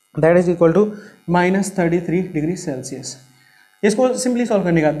that is equal to minus 33 degree Celsius. इसको सिंपली सॉल्व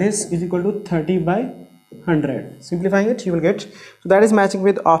करने का this is equal to 30/100, simplifying it you will get, so that is matching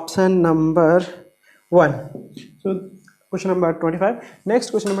with option number 1. So question number 25.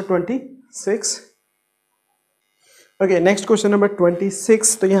 Next question number 26. Okay, next question number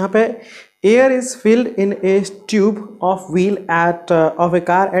 26. तो यहाँ पे air is filled in A tube of wheel eight of A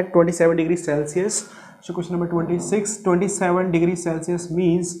car eight 27 degree Celsius. So question number 26, 27 degrees Celsius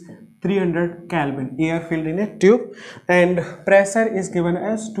means 300 Kelvin. Air filled in a tube and pressure is given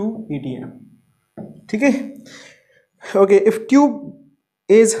as 2 atm. ठीक है. Okay, if tube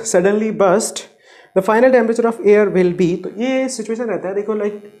is suddenly burst, the final temperature of air will be. तो ये situation रहता है, देखो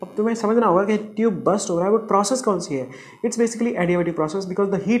like अब तुम्हें समझना होगा कि ट्यूब बस्ट हो रहा है, वो प्रोसेस कौन सी है. It's basically adiabatic process because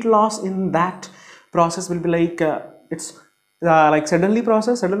the heat loss in that process will be like it's like sudden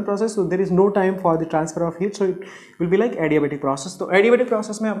process, so there is no time for the transfer of heat, so it will be like adiabatic process. तो adiabatic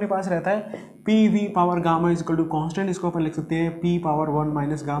process में अपने पास रहता है PV power gamma is equal to constant, इसको अपन लिख सकते हैं P power 1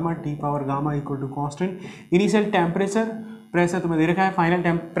 minus gamma, T power gamma equal to constant. Initial temperature pressure तुम्हें दे रखा है,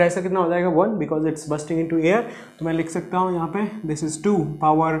 फाइनल प्रेशर कितना हो जाएगा 1 because it's bursting into air. तो मैं लिख सकता हूँ यहाँ पे दिस इज 2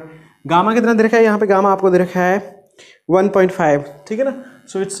 पावर गामा कितना दे रखा है, यहाँ पे गामा आपको दे रखा है 1.5, ठीक है ना.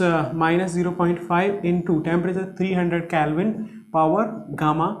 So it's minus 0.5 into temperature 300 kelvin power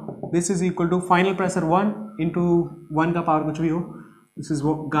gamma. This is equal to final pressure 1 into 1 का पावर कुछ भी हो, दिस इज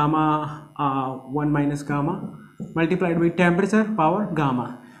वो gamma 1 minus gamma multiplied by temperature power gamma.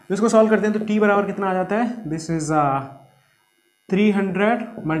 इसको सॉल्व करते हैं तो टी बराबर कितना आ जाता है, this is 300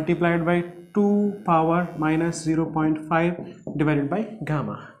 multiplied by 2 power minus 0.5 divided by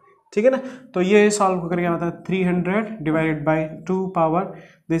gamma, ठीक है ना. तो ये सॉल्व करके आता है 300 divided by 2 power,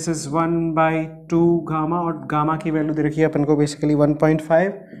 this is 1/2 gamma, और गामा की वैल्यू दे रखी है अपन को basically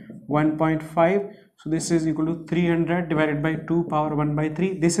 1.5. So this is equal to 300 divided by 2 power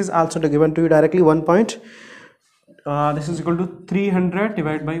 1/3. This is also given to you directly this is equal to 300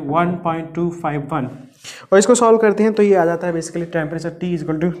 divide by 1.251. और इसको सॉल्व करते हैं तो ये आ जाता है basically temperature T is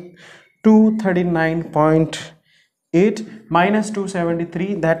equal to 239.8 minus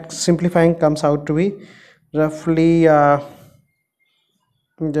 273, that simplifying comes out to be roughly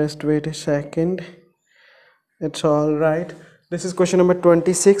just wait a second, it's all right. This is question number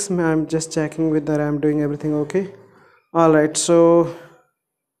 26. I'm just checking whether I'm doing everything okay. All right,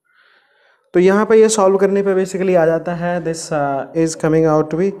 तो यहाँ पे ये solve करने पे basically आ जाता है this is coming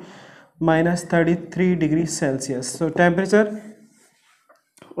out to be minus 33 degree Celsius. So temperature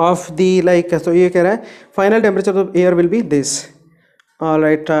of the like, तो ये कह रहा है final temperature of air will be this.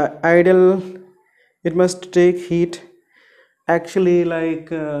 Alright, ideal it must take heat actually like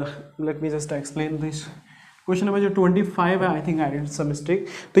let me just explain this. Question number जो 25 है, I think I did some mistake.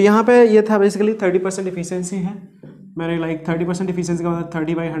 तो यहाँ पे ये था बेसिकली 30% इफिशियंसी है, मैंने लाइक 30% इफिशियंसी का मतलब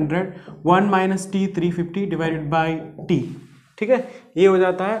 30/100 1 minus T 350 divided by T, ठीक है, ये हो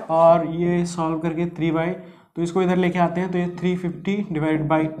जाता है. और ये सॉल्व करके 3 तो इसको इधर लेके आते हैं तो ये 350 divided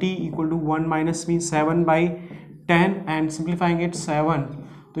by T equal to 1 minus mean 7/10 and simplifying it 7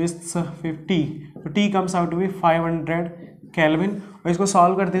 तो इट्स 50. तो T comes out to be 500 kelvin. और इसको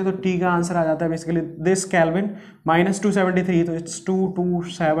सॉल्व करते हैं तो टी का आंसर आ जाता है बेसिकली दिस केल्विन माइनस 273, तो it's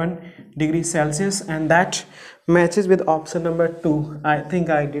 227 degree Celsius and that matches with option number 2. I think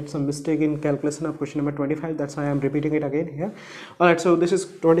I did some mistake in calculation of question number 25, that's why I am repeating it again here. Alright, so this is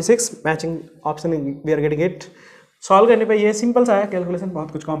 26 matching option, we are getting it. Solve करने पे ये simple सा है calculation,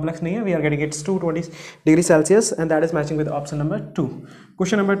 बहुत कुछ complex नहीं है. We are getting it's 220 degree Celsius and that is matching with option number 2.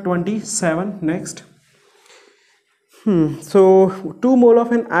 Question number 27 next. So 2 mole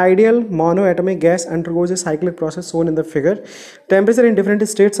of an ideal monoatomic gas undergoes a cyclic process shown in the figure. Temperature in different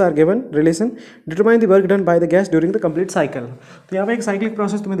states are given. Relation, determine the work done by the gas during the complete cycle. तो यहाँ पे एक cyclic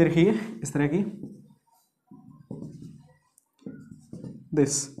process तुम्हें दे रखी है इस तरह की,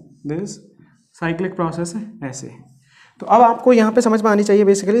 this cyclic process है ऐसे. तो अब आपको यहाँ पे समझ में आनी चाहिए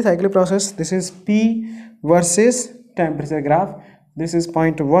basically cyclic process. This is P versus temperature graph. This is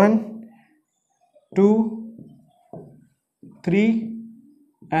point 1, 2, 3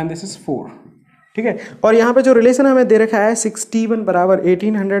 and this is 4, ठीक है. और यहाँ पे जो रिलेशन हमें दे रखा है 6T1 बराबर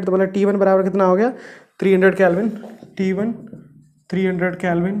 1800, तो मतलब T1 बराबर कितना हो गया 300 केल्विन, T1 300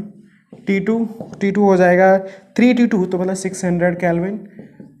 केल्विन, T2 हो जाएगा 3T2 तो मतलब 600 केल्विन,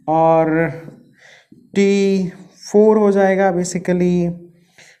 और T4 हो जाएगा basically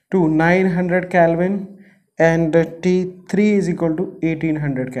 900 kelvin and T3 is equal to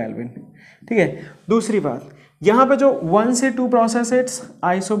 1800 kelvin, ठीक है. दूसरी बात, यहाँ पे जो 1 से 2 प्रोसेस इट्स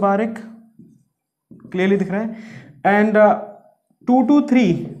आइसोबारिक क्लियरली दिख रहा है, एंड 2 to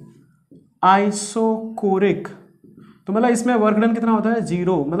 3 आइसोकोरिक. तो मतलब इसमें वर्क डन कितना होता है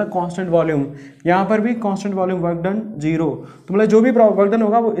 0, मतलब कांस्टेंट वॉल्यूम. यहाँ पर भी कांस्टेंट वॉल्यूम वर्क डन 0, तो मतलब जो भी वर्क डन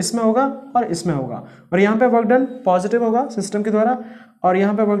होगा वो इसमें होगा और इसमें होगा. और यहाँ पे वर्क डन पॉजिटिव होगा सिस्टम के द्वारा, और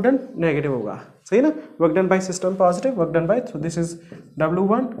यहाँ पे वर्क डन नेगेटिव होगा, सही ना. Work done by system positive, work done by, so this is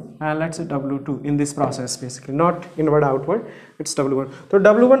W1 and let's say W2 in this process basically, not inward outward, it's W1. तो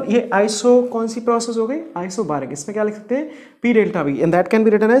W1 ये आइसो कौन सी प्रोसेस हो गई, isobaric. इसमें क्या लिख सकते हैं P delta V and that can be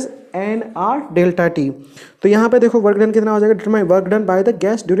written as NR delta T. तो यहाँ पे देखो वर्क डन कितना हो जाएगा, determine work done by the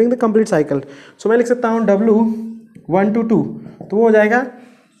gas during the complete cycle. सो मैं लिख सकता हूँ W1 to 2, तो वो हो जाएगा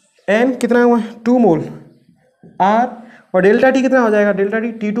N कितना हुआ 2 मोल R, और डेल्टा टी कितना हो जाएगा, delta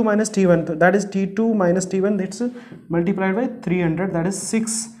T T2 minus T1, तो that is T2 minus T1 that's multiplied by 300 that is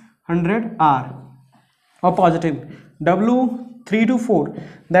 600 R. और positive W3 to 4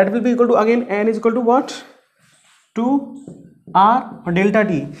 that will be equal to again N is equal to what 2 are और delta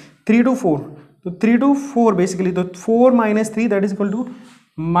T 3 to 4, तो 3 to 4 basically, तो 4 - 3 that is equal to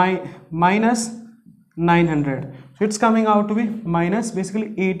minus 900, so it's coming out to be minus basically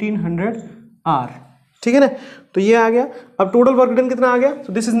 1800 are, ठीक है ना। तो ये आ गया। अब टोटल वर्क डन कितना आ गया,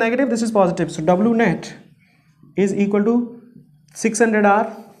 so this is negative, this is positive, so W net is equal to 600 are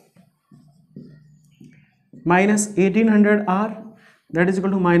minus 1800 R, that is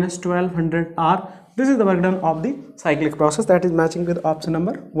equal to minus 1200 R. This is the work done of the cyclic process, that is matching with option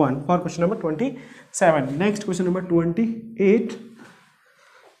number 1 for question number 27. Next question number 28.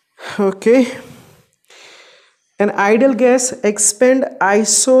 Okay, an ideal gas expand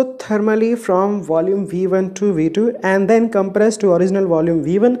isothermally from volume V1 to V2 and then compress to original volume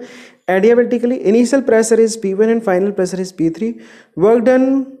V1 adiabatically. Initial pressure is P1 and final pressure is P3. Work done,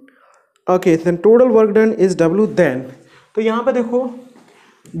 okay, then total work done is W. Then तो यहाँ पे देखो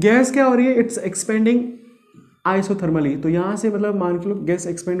gas क्या हो रही है, it's expanding isothermally, तो यहाँ से मतलब मान के लो गैस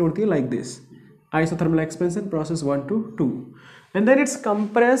एक्सपेंड होती है like this, isothermal expansion process 1 to 2 and then it's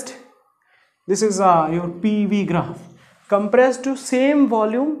compressed, this is your PV graph, compressed to same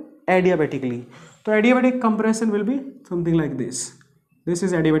volume adiabatically. तो adiabatic compression will be something like this, this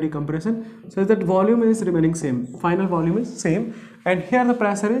is adiabatic compression so that volume is remaining same, final volume is same and here the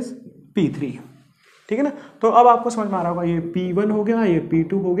pressure is P3, ठीक है ना। तो अब आपको समझ में आ रहा होगा ये P1 हो गया, ये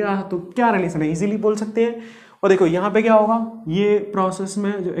P2 हो गया, तो क्या रिलेशन है इजीली बोल सकते हैं। और देखो यहाँ पे क्या होगा, ये प्रोसेस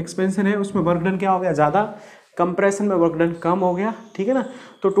में जो एक्सपेंशन है उसमें वर्क डन क्या हो गया ज़्यादा, कंप्रेशन में वर्क डन कम हो गया, ठीक है ना।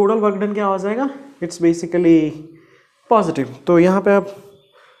 तो टोटल वर्क डन क्या हो जाएगा, इट्स बेसिकली पॉजिटिव। तो यहाँ पे आप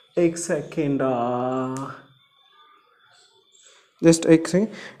एक सेकेंड, just एक second,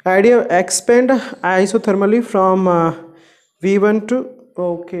 idea expand isothermally from V1 to,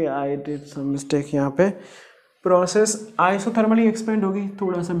 okay I did some mistake, यहाँ पे प्रोसेस आइसोथर्मली एक्सपेंड होगी,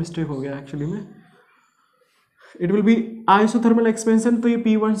 थोड़ा सा मिस्टेक हो गया एक्चुअली में, it will be isothermal expansion, तो ये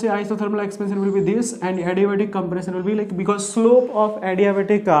P1 से isothermal expansion will be this and adiabatic compression will be like, because slope of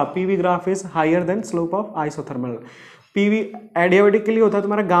adiabatic PV graph is higher than slope of isothermal. PV adiabatic के लिए होता है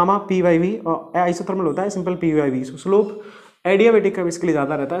तुम्हारा gamma PYV और isothermal होता है सिंपल PYV, सो slope adiabatic का basically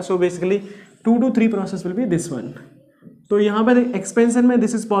ज़्यादा रहता है, so basically 2 to 3 process will be this one. तो यहाँ पे एक्सपेंशन में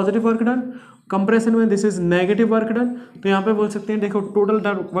this is positive work done, compression में this is negative work done, तो यहाँ पे बोल सकते हैं देखो total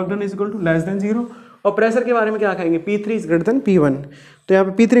work done is equal to less than 0। और प्रेशर के बारे में क्या कहेंगे, P3 is greater than P1, तो यहाँ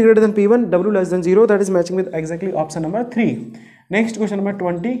पे P3 greater than P1, W less than 0, that is matching with exactly option number 3। Next question number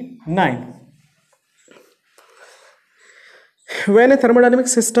 29. When a thermodynamic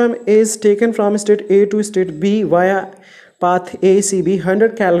system is taken from state A to state B via path ACB,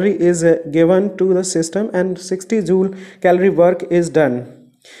 100 calorie is given to the system and 60 joule calorie work is done.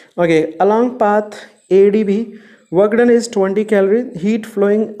 Okay, along path ADB, work done is 20 calorie. Heat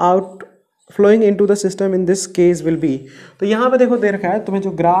flowing into the system in this case will be. तो यहाँ पे देखो दे रखा है तुम्हें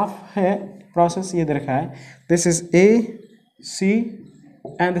जो graph है process ये दे रखा है, this is A, C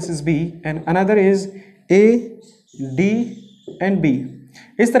and this is B and another is A, D and B,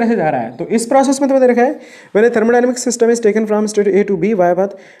 इस तरह से जा रहा है। तो इस प्रोसेस में तुम्हें दे रखा है when A thermodynamic system is taken from state A to B via path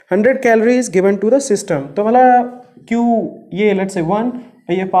 100 calorie is given to the system. तो वाला Q ये लेट्स से 1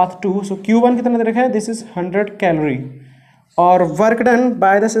 ये पाथ 2, सो Q1 कितना दे रखा है, दिस इज 100 कैलोरी और work done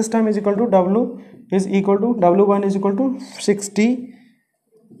by the system is equal to W is equal to W1 is equal to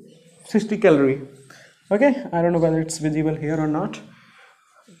 60 calorie. Okay, I don't know whether it's visible here और not,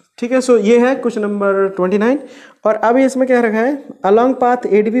 ठीक है। सो ये है question number 29 और अब इसमें क्या रखा है, along path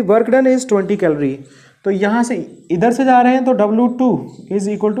ADB work done is 20 calorie. तो यहाँ से इधर से जा रहे हैं तो W2 is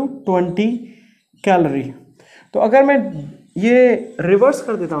equal to 20 calorie. तो अगर मैं ये रिवर्स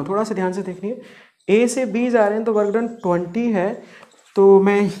कर देता हूँ, थोड़ा सा ध्यान से देखिए, A से B जा रहे हैं तो वर्क डन 20 है, तो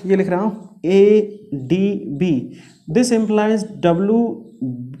मैं ये लिख रहा हूँ ADB, this implies WBDA,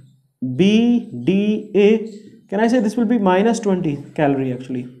 can I से this will be -20 calorie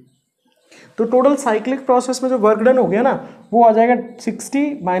actually. तो टोटल साइक्लिक प्रोसेस में जो वर्क डन हो गया ना वो आ जाएगा 60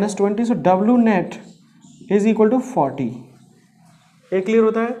 - 20, सो W net is equal to 40। ये क्लियर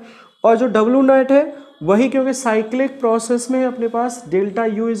होता है। और जो W नेट है वही, क्योंकि साइक्लिक प्रोसेस में अपने पास delta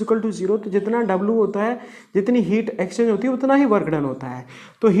U is equal to 0, तो जितना W होता है, जितनी हीट एक्सचेंज होती है उतना ही वर्क डन होता है।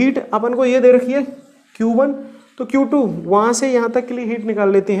 तो हीट अपन को ये दे रखी है Q1, तो Q2 वहाँ से यहाँ तक के लिए हीट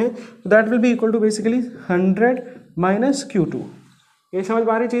निकाल लेते हैं, that will be equal to basically 100 - Q2। ये समझ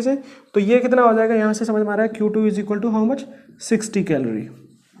में आ रही चीज़ है। तो ये कितना हो जाएगा, यहाँ से समझ में आ रहा है Q2 is equal to how much, 60 calorie.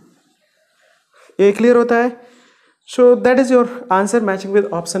 ये क्लियर होता है। So that is your answer matching with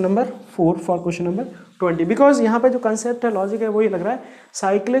option number 4 for question number 20। Because यहाँ पे जो कंसेप्ट है, लॉजिक है, वो ये लग रहा है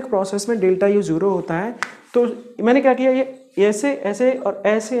साइक्लिक प्रोसेस में डेल्टा U 0 होता है। तो मैंने क्या किया, ये ऐसे ऐसे और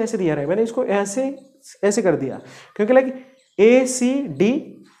ऐसे ऐसे दिया रहा है, मैंने इसको ऐसे ऐसे कर दिया, क्योंकि लाइक ए सी डी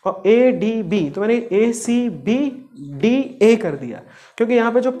और ए डी बी, तो मैंने ए सी बी डी ए कर दिया, क्योंकि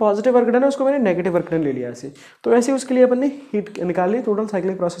यहाँ पे जो पॉजिटिव वर्क डन है उसको मैंने नेगेटिव वर्क डन ले लिया ऐसे। तो ऐसे उसके लिए अपन ने हीट निकाल ली, टोटल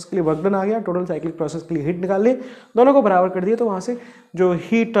साइक्लिक प्रोसेस के लिए वर्क डन आ गया, टोटल साइक्लिक प्रोसेस के लिए हीट निकाल ली, दोनों को बराबर कर दिया, तो वहाँ से जो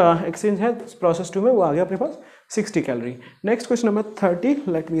हीट एक्सचेंज है प्रोसेस 2 में वो आ गया अपने पास 60 calorie. Next question number 30,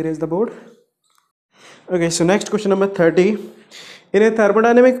 let me erase the board. Okay, so next question number 30. In a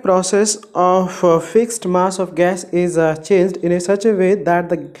thermodynamic process of fixed mass of gas is changed in a such a way that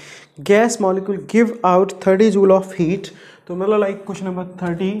the gas molecule give out 30 joule of heat. तो मतलब like question number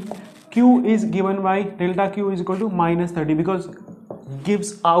 30, Q is given by delta Q is equal to minus 30 because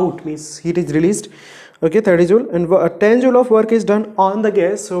gives out means heat is released. Okay, 30 joule, and 10 joule of work is done on the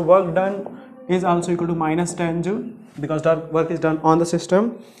gas, so work done is also equal to minus 10 joule because the work is done on the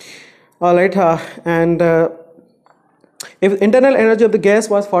system. All right, and if internal energy of the gas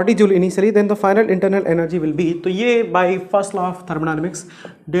was 40 joule initially, then the final internal energy will be, तो ये by first law of thermodynamics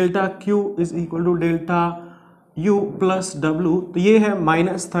delta Q is equal to delta U plus W, तो ये है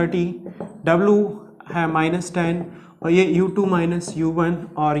minus 30, W है minus 10 और ये U2 minus U1,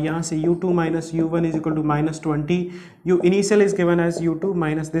 और यहाँ से U2 minus U1 is equal to minus 20, U initial is given as U2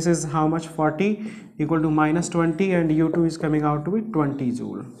 minus this is how much 40 equal to minus 20 and U2 is coming out to be 20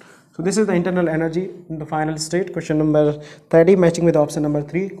 joule. So this is the internal energy in the final state. Question number 30 matching with option number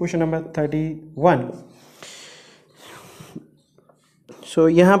 3. Question number 31. So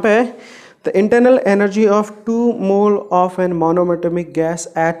यहाँ पे the internal energy of 2 mole of an monoatomic gas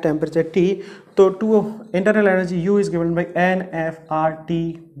at temperature T. तो 2 internal energy U is given by NFRT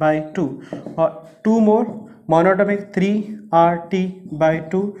by 2 or 2 more monoatomic 3RT by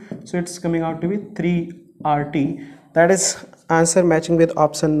 2. So it's coming out to be 3RT. That is answer matching with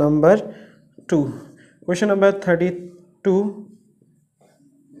option number 2. Question number 32.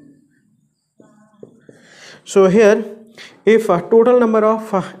 So here if a total number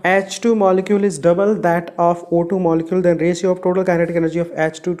of H2 molecule is double that of O2 molecule, then ratio of total kinetic energy of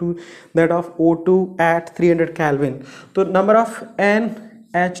H2 to that of O2 at 300 Kelvin. So number of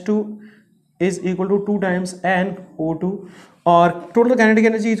NH2 is equal to 2 times NO2 or total kinetic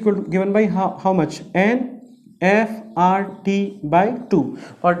energy is equal to given by how much? N FRT by 2,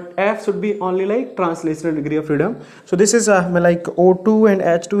 or F should be only like translational degree of freedom. So this is like O2 and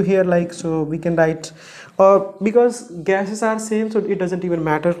H2 here, like so we can write because gases are same, so it doesn't even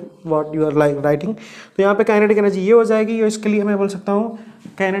matter what you are like writing. तो यहाँ पे kinetic energy ये हो जाएगी, और इसके लिए मैं बोल सकता हूँ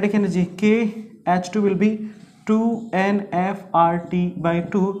kinetic energy K H2 will be 2 NFRT by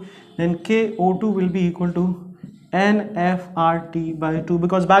 2, then K O2 will be equal to NFRT by 2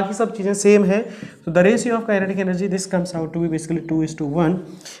 because बाकी सब चीज़ें सेम है. So the ratio of kinetic energy this comes out to be basically 2:1.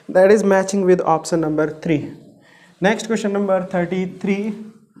 That is matching with option number 3. Next question number 33.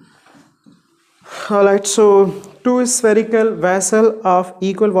 Alright, so 2 spherical vessels of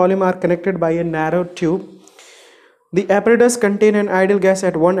equal volume are connected by a narrow tube. The apparatus contain an ideal gas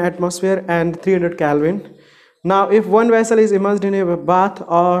at 1 atmosphere and 300 Kelvin. Now if one vessel is immersed in a bath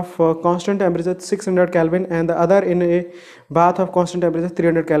of constant temperature 600 Kelvin and the other in a bath of constant temperature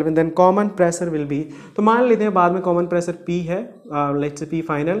 300 Kelvin, then common pressure will be, तो मान लेते हैं बाद में common pressure P है, let's say P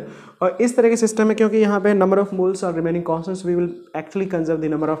final, और इस तरह के सिस्टम में क्योंकि यहाँ पे number of moles are remaining constant, we will actually conserve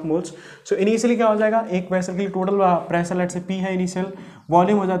the number of moles. So initially क्या हो जाएगा, एक vessel के लिए total pressure let's say P है initial,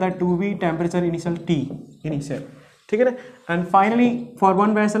 volume हो जाता है 2V, temperature initial T initial, ठीक है ना, and finally for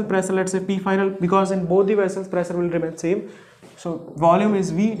one vessel pressure let's say P final, because in both the vessels pressure will remain same, so volume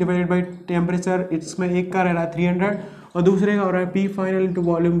is V divided by temperature, इसमें एक का रह रहा है 300 और दूसरे का हो रहा है P final into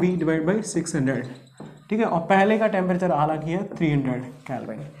volume V divided by 600, ठीक है, और पहले का टेम्परेचर हालांकि है 300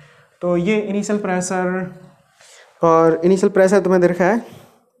 केल्विन. तो ये इनिशियल प्रेशर, और इनिशियल प्रेशर तुम्हें दे रखा है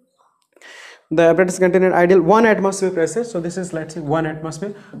the apparatus contain an ideal 1 atmosphere pressure, so this is let's say 1 atmosphere,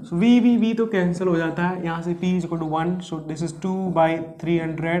 so V तो कैंसिल हो जाता है, यहाँ से P is equal to 1, so this is 2 by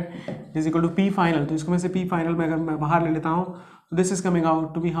 300 is equal to P final, तो इसको मैं से P final में अगर मैं बाहर ले लेता हूँ, so this is coming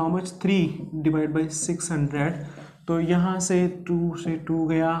out to be how much 3 divided by 600, तो यहाँ से 2 से 2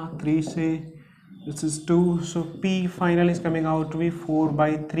 गया, 3 से this is 2, so P final is coming out to be 4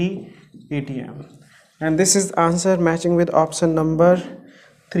 by 3 ATM, and this is answer matching with option number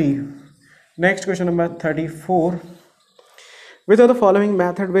 3. Next question number 34. Which of the following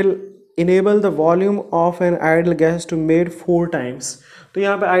method will enable the volume of an ideal gas to made 4 times? तो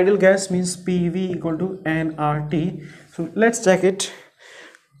यहाँ पे ideal gas means PV equal to nRT. So let's check it.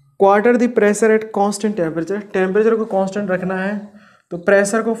 Quarter the pressure at constant temperature. Temperature को constant रखना है, तो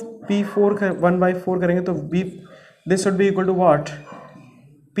pressure को P4 1/4 करेंगे, तो B this should be equal to what?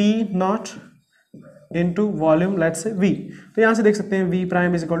 P naught into volume let's say V. तो यहाँ से देख सकते हैं V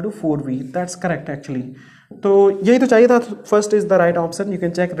prime is equal to 4V. That's correct actually. तो यही तो चाहिए था, first is the right option, you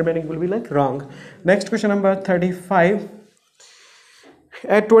can check, remaining will be like wrong. Next question number 35.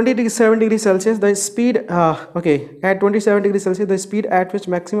 At 27 degrees Celsius, the speed, at 27 degrees Celsius, the speed at which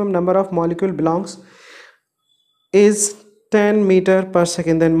maximum number of molecule belongs is 10 meter per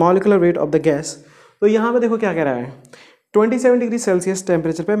second. Then molecular weight of the gas. तो यहाँ पे देखो क्या कह रहा है, 27 degree Celsius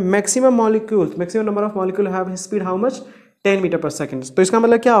temperature पे maximum number of molecule have speed how much, 10 metre पर सेकंड. तो इसका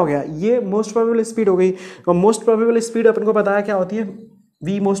मतलब क्या हो गया, ये मोस्ट प्रोबेबल स्पीड हो गई. और मोस्ट प्रोबेबल स्पीड अपन को पता है क्या होती है,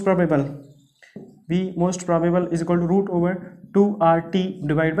 v most probable is equal to root over 2RT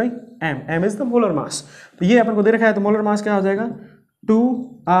divided by m. m is the molar mass. तो ये अपन को दे रखा है, तो मोलर मास क्या हो जाएगा,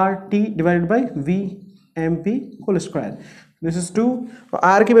 2RT divided by VMP whole square. This is 2. और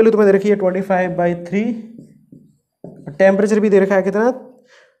R की वैल्यू तुम्हें दे रखी है 25/3. टेम्परेचर भी दे रखा है कितना,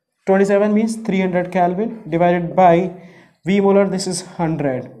 27 means 300 Kelvin divided by V molar, this is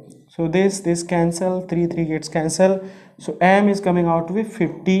 100. So this cancel, 3 gets cancel. So m is coming out to be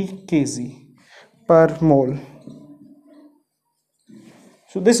 50 kg per mole.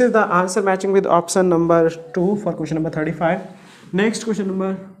 So this is the answer matching with option number 2 for question number 35. Next question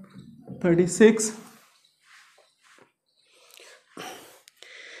number 36.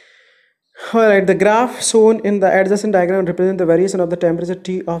 Alright, the graph shown in the adjacent diagram represents the variation of the temperature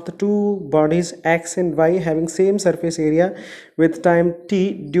T of the two bodies X and Y having same surface area with time T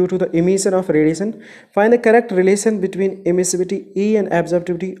due to the emission of radiation. Find the correct relation between emissivity E and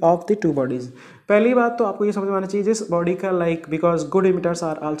absorptivity of the two bodies. पहली बात तो आपको ये समझ में आना चाहिए, जिस बॉडी का like because good इमिटर्स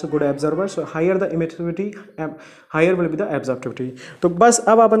are also good absorbers, so higher the इमिटिविटी higher will be the absorptivity. तो बस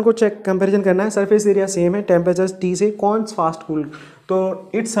अब अपन को चेक कंपैरिजन करना है, सरफेस एरिया सेम है, टेम्परेचर T से कौन फास्ट कूल,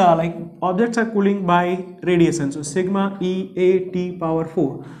 तो it's like objects are cooling bye radiation, so sigma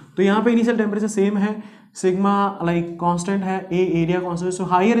E/A/T⁴. तो यहाँ पे इनिशियल टेम्परेचर सेम है, सिग्मा लाइक कांस्टेंट है, ए area constant, so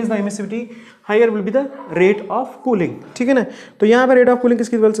higher is the emissivity, higher will be the rate of cooling. ठीक है ना. तो यहाँ पे रेट ऑफ कूलिंग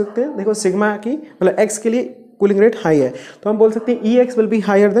किसकी बोल सकते हैं, देखो सिग्मा की मतलब एक्स के लिए कूलिंग रेट हाई है, तो हम बोल सकते हैं EX will be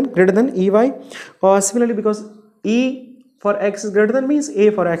higher than greater than EY. और similarly because E for X is greater than means A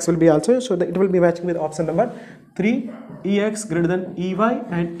for X will be also, so that it will be matching with option number 3, EX greater than EY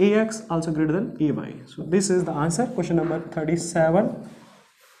and AX also greater than EY. So this is the answer, question number 37.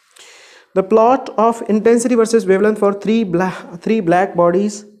 The plot of intensity versus wavelength for three black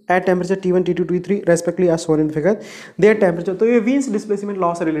bodies at temperature T1, T2, T3 respectively are shown in figure. Their temperature, तो ये Wien's displacement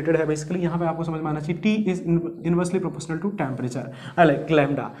law से related है basically. यहाँ पे आपको समझ में आना चाहिए T is inversely proportional to temperature. I like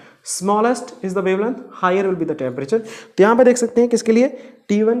lambda. Smallest is the wavelength, higher will be the temperature. तो यहाँ पे देख सकते हैं किसके लिए,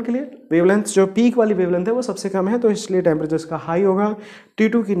 T1 के लिए wavelength जो पीक वाली wavelength है वो सबसे कम है, तो इसलिए टेम्परेचर इसका हाई होगा.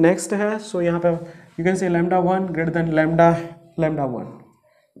 T2 की नेक्स्ट है, सो यहाँ पे you can say lambda 1 greater than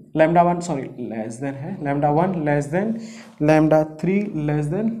lambda 1 sorry less than है, lambda 1 less than lambda 3 less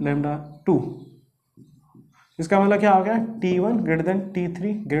than lambda 2. इसका मतलब क्या हो गया, T1 greater than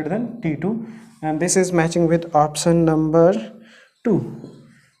T3 greater than T2, and this is matching with option number 2.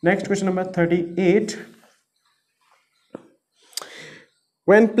 Next question number 38.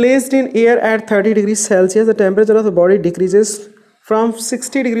 When placed in air at 30 degrees Celsius, the temperature of the body decreases from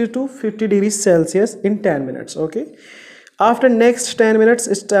 60 degrees to 50 degrees Celsius in 10 minutes. Okay. After next 10 minutes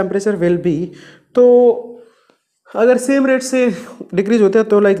its temperature will be, तो अगर same rate से decrease होते हैं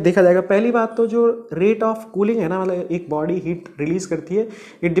तो like देखा जाएगा, पहली बात तो जो रेट ऑफ कूलिंग है ना, मतलब एक बॉडी हीट रिलीज करती है,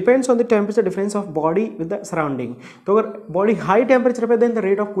 it depends on the temperature difference of body with the surrounding. तो अगर बॉडी हाई टेम्परेचर पे then the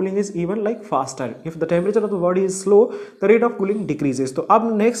rate of cooling is even like faster. If the temperature of the body is slow the rate of cooling decreases. तो अब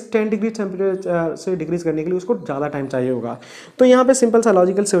next 10 degree temperature से decrease करने के लिए उसको ज़्यादा टाइम चाहिए होगा. तो यहाँ पे सिंपल सा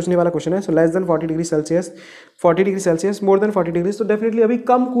लॉजिकल सोचने वाला क्वेश्चन है. So less than 40 degree Celsius more than 40 degree, तो डेफिनेटली अभी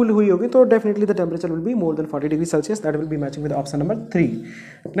कम कूल हुई होगी, तो definitely the temperature will be more than 40 degree Celsius. That will be matching with option number 3.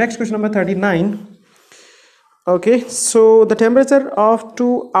 Next question number 39. Okay, so the temperature of two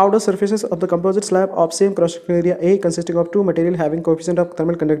outer surfaces of the composite slab of same cross-sectional area A consisting of two material having coefficient of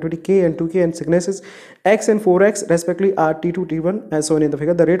thermal conductivity K and 2K and thicknesses X and 4X respectively are T2, T1 as shown in the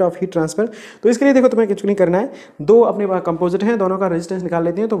figure. The rate of heat transfer. तो इसके लिए देखो तुम्हें कुछ नहीं करना है, दो अपने पास कंपोजिट हैं, दोनों का रेजिस्टेंस निकाल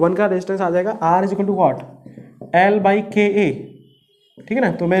लेते हैं. तो वन का रेजिस्टेंस आ जाएगा R is equal to what, L/KA. ठीक है ना.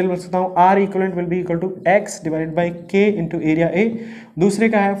 तो मैं बोल सकता हूँ R equivalent will be equal to X divided by K into area A. दूसरे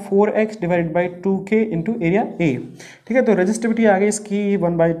का है 4X divided by 2K into area A. ठीक है. तो रेजिस्टिविटी आ गई इसकी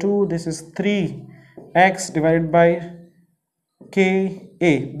 1/2, this is 3X divided by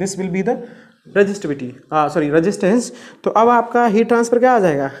KA. This will be the resistivity, sorry resistance. तो अब आपका हीट ट्रांसफर क्या आ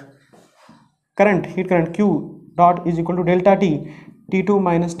जाएगा, heat current Q dot is equal to delta T, T2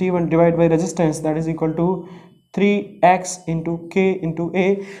 minus T1 divide by resistance that is equal to 3x into k into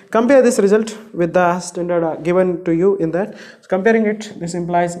a. Compare this result with the standard given to you in that. So comparing it, this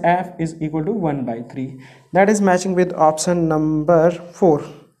implies f is equal to 1 by 3. That is matching with option number 4.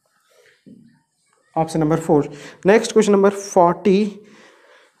 Option number 4. Next question number 40.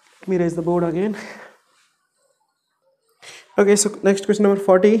 Let me raise the board again. Okay, so next question number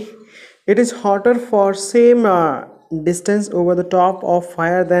 40. It is hotter for same distance over the top of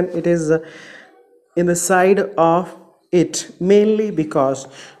fire than it is in the side of it, mainly because.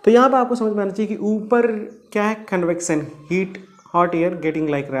 तो यहाँ पे आपको समझ में आना चाहिए कि ऊपर क्या है, convection, heat, hot air getting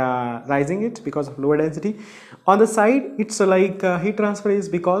like rising it because of lower density. On the side it's like heat transfer is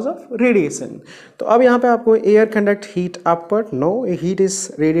because of radiation. तो अब यहाँ पे आपको air conduct heat upward, no, heat is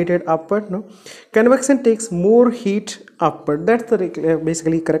radiated upward, no. Convection takes more heat upward. That's the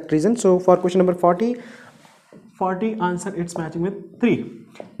basically correct reason. So for question number 40 answer it's matching with 3.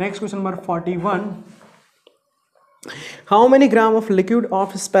 Next question number 41. How many gram of liquid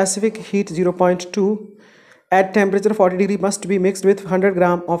of specific heat 0.2 at temperature 40 degree must be mixed with 100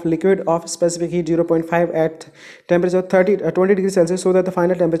 gram of liquid of specific heat 0.5 at temperature 20 degree Celsius so that the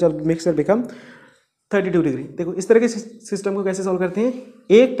final temperature of the mixture become 32 degree. देखो इस तरह के system को कैसे solve करते हैं.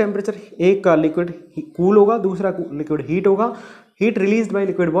 एक temperature, एक का लिक्विड कूल होगा, दूसरा लिक्विड हीट होगा. Heat released by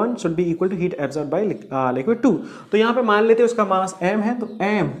liquid 1 should be equal to heat absorb by liquid 2. तो यहाँ पे मान लेते हैं उसका मास m है, तो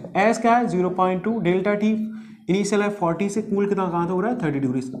m s क्या है 0.2, डेल्टा टी इनिशियल है 40 से, कूल कितना कहाँ से हो रहा है 30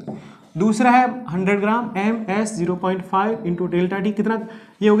 डिग्री से. दूसरा है 100 ग्राम m s 0.5 into delta T कितना,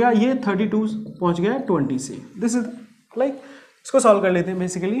 ये हो गया, ये 32 पहुँच गया 20 से. दिस इज लाइक, इसको सॉल्व कर लेते हैं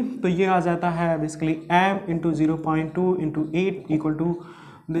बेसिकली. तो ये आ जाता है basically m into 0.2 into 8 equal to,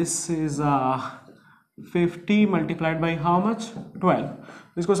 this is 50 multiplied by how much 12.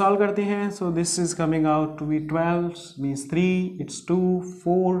 इसको सॉल्व करते हैं. So this is coming out to be 12 means 3, it's 2,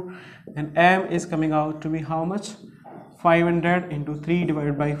 4 and m is coming out to be how much 500 into 3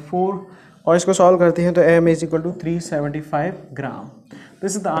 divide by 4. और इसको solve करते हैं तो m is equal to 375 gram.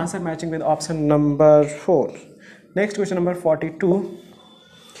 This is the answer matching with option number 4. Next question number 42.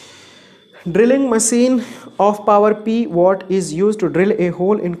 Drilling machine of power P watt is used to drill a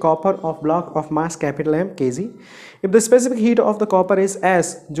hole in copper of block of mass capital M kg. If the specific heat of the copper is as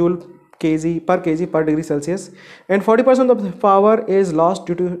joule kg per degree Celsius and 40% of the power is lost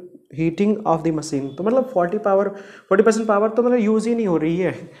due to heating of the machine. तो मतलब 40% power तो मतलब use ही नहीं हो रही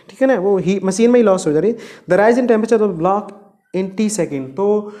है, ठीक है ना, वो मशीन में ही लॉस हो जा रही है. The rise in temperature of block in T second.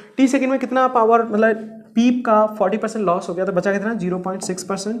 तो टी सेकेंड में कितना पावर, मतलब पीप का 40% लॉस हो गया, तो बचा कितना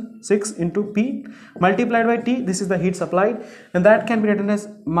 0.6%, 6 into P multiplied by T. This is the heat supplied and that can be written as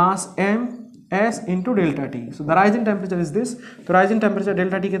mass M S into delta T. So the rise in temperature is this. तो rise in temperature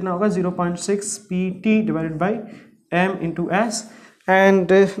delta T कितना होगा 0.6 P T divided by M into S.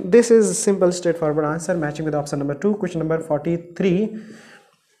 And this is simple straight forward answer matching with option number 2. Question number 43.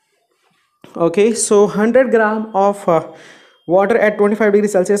 Okay, so 100 gram of water at 25 degree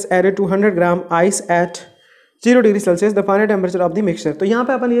Celsius added to 100 gram ice at 0 degree Celsius, the final temperature of the mixture. तो यहाँ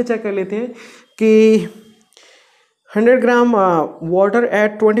पे अपन ये check कर लेते हैं कि 100 gram water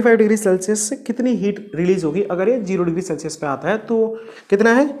at 25 degree Celsius से कितनी हीट रिलीज होगी अगर ये 0 डिग्री सेल्सियस पे आता है. तो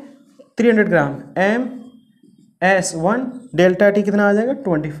कितना है 300 ग्राम m s 1 डेल्टा टी कितना आ जाएगा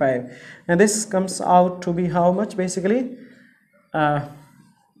 25 and this comes out to be how much basically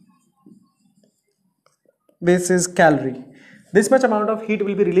this is calorie. This much amount of heat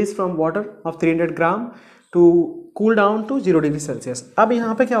will be released from water of 300 gram to cool down to 0 degree Celsius. अब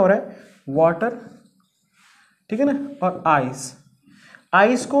यहाँ पे क्या हो रहा है, water, ठीक है ना, और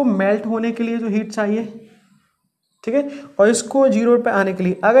आइस को मेल्ट होने के लिए जो हीट चाहिए, ठीक है, और इसको 0 पे आने के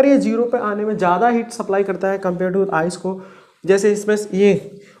लिए, अगर ये 0 पे आने में ज़्यादा हीट सप्लाई करता है कंपेयर टू आइस को, जैसे इसमें ये,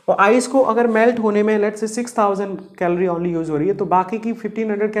 और आइस को अगर मेल्ट होने में let's say 6000 calorie only use हो रही है, तो बाकी की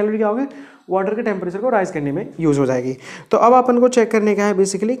 1500 कैलोरी क्या होगी, वाटर के टेम्परेचर को राइज करने में यूज़ हो जाएगी. तो अब अपन को चेक करने का है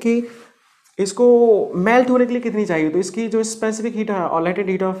बेसिकली कि इसको मेल्ट होने के लिए कितनी चाहिए. तो इसकी जो स्पेसिफिक हीट है और लेटेंट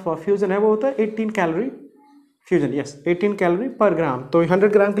हीट ऑफ फ्यूजन है वो होता है 18 कैलोरी फ्यूजन, यस 18 कैलोरी पर ग्राम. तो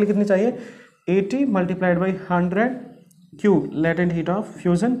 100 ग्राम के लिए कितनी चाहिए 80 multiplied by 100 cube latent heat of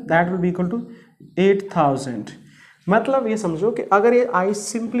fusion, that will be equal to 8000. मतलब ये समझो कि अगर ये आइस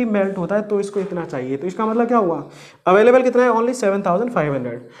सिंपली मेल्ट होता है तो इसको इतना चाहिए. तो इसका मतलब क्या हुआ, अवेलेबल कितना है ओनली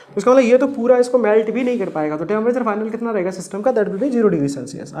 7500. तो इसका मतलब ये तो पूरा इसको मेल्ट भी नहीं कर पाएगा. तो टेम्परेचर फाइनल कितना रहेगा सिस्टम का, that will be 0 degree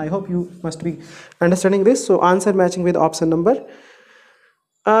Celsius. I hope you must be understanding this. So answer matching with option number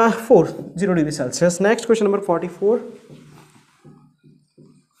 4, 0 degree Celsius. Next question number 44.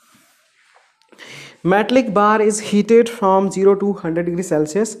 Metallic bar is heated from 0 to 100 degree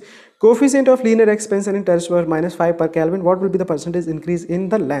Celsius. Coefficient of linear expansion in terms of -5 per Kelvin. What will be the percentage increase in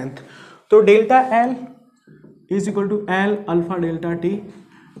the length? तो delta L is equal to L alpha delta T.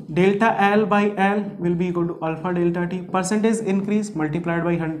 Delta L by L will be equal to alpha delta T. Percentage increase multiplied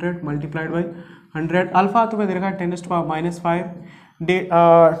by 100 multiplied by 100. Alpha तुम्हें दे रखा है 10 to the power -5.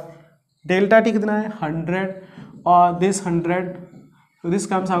 Delta T कितना है 100 और this 100, so this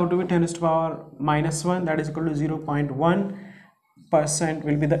comes out to be 10 to the power -1, that is equal to 0.1%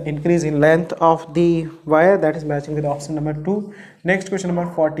 will be the increase in length of the wire. That is matching with option number 2. Next question number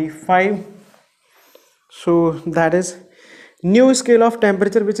 45. So that is new scale of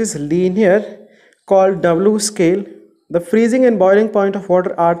temperature which is linear called W scale. The freezing and boiling point of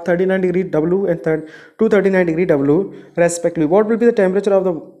water are 39 degree W and 239 degree W respectively. What will be the temperature of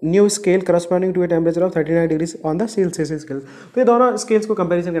the new scale corresponding to a temperature of 39 degrees on the Celsius scale? तो ये दोनों scales को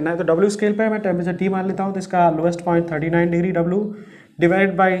comparison करना है. तो W scale पे मैं temperature T मान लेता हूँ. तो इसका lowest point 39 degree W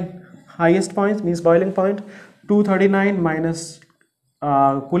divide by highest point means boiling point 239 minus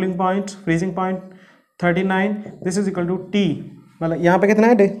cooling point freezing point 39. This is equal to T, मतलब यहाँ पे कितना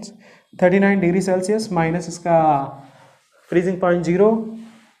है 39 डिग्री सेल्सियस माइनस इसका freezing point 0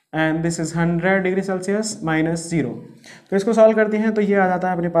 and this is 100 degree Celsius minus 0. तो इसको solve करते हैं तो ये आ जाता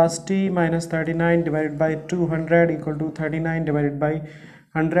है अपने पास T minus 39 divided by 200 equal to 39 divided by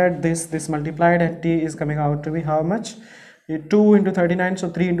 100. This multiplied and T is coming out to be how much 2 into 39, so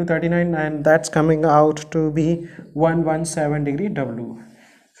 3 into 39, and that's coming out to be 117 degree W.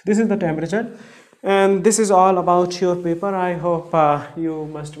 This is the temperature, and this is all about your paper. I hope you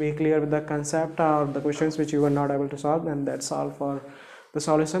must be clear with the concept or the questions which you were not able to solve, and that's all for the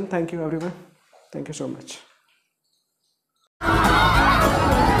solution. Thank you everyone. Thank you so much.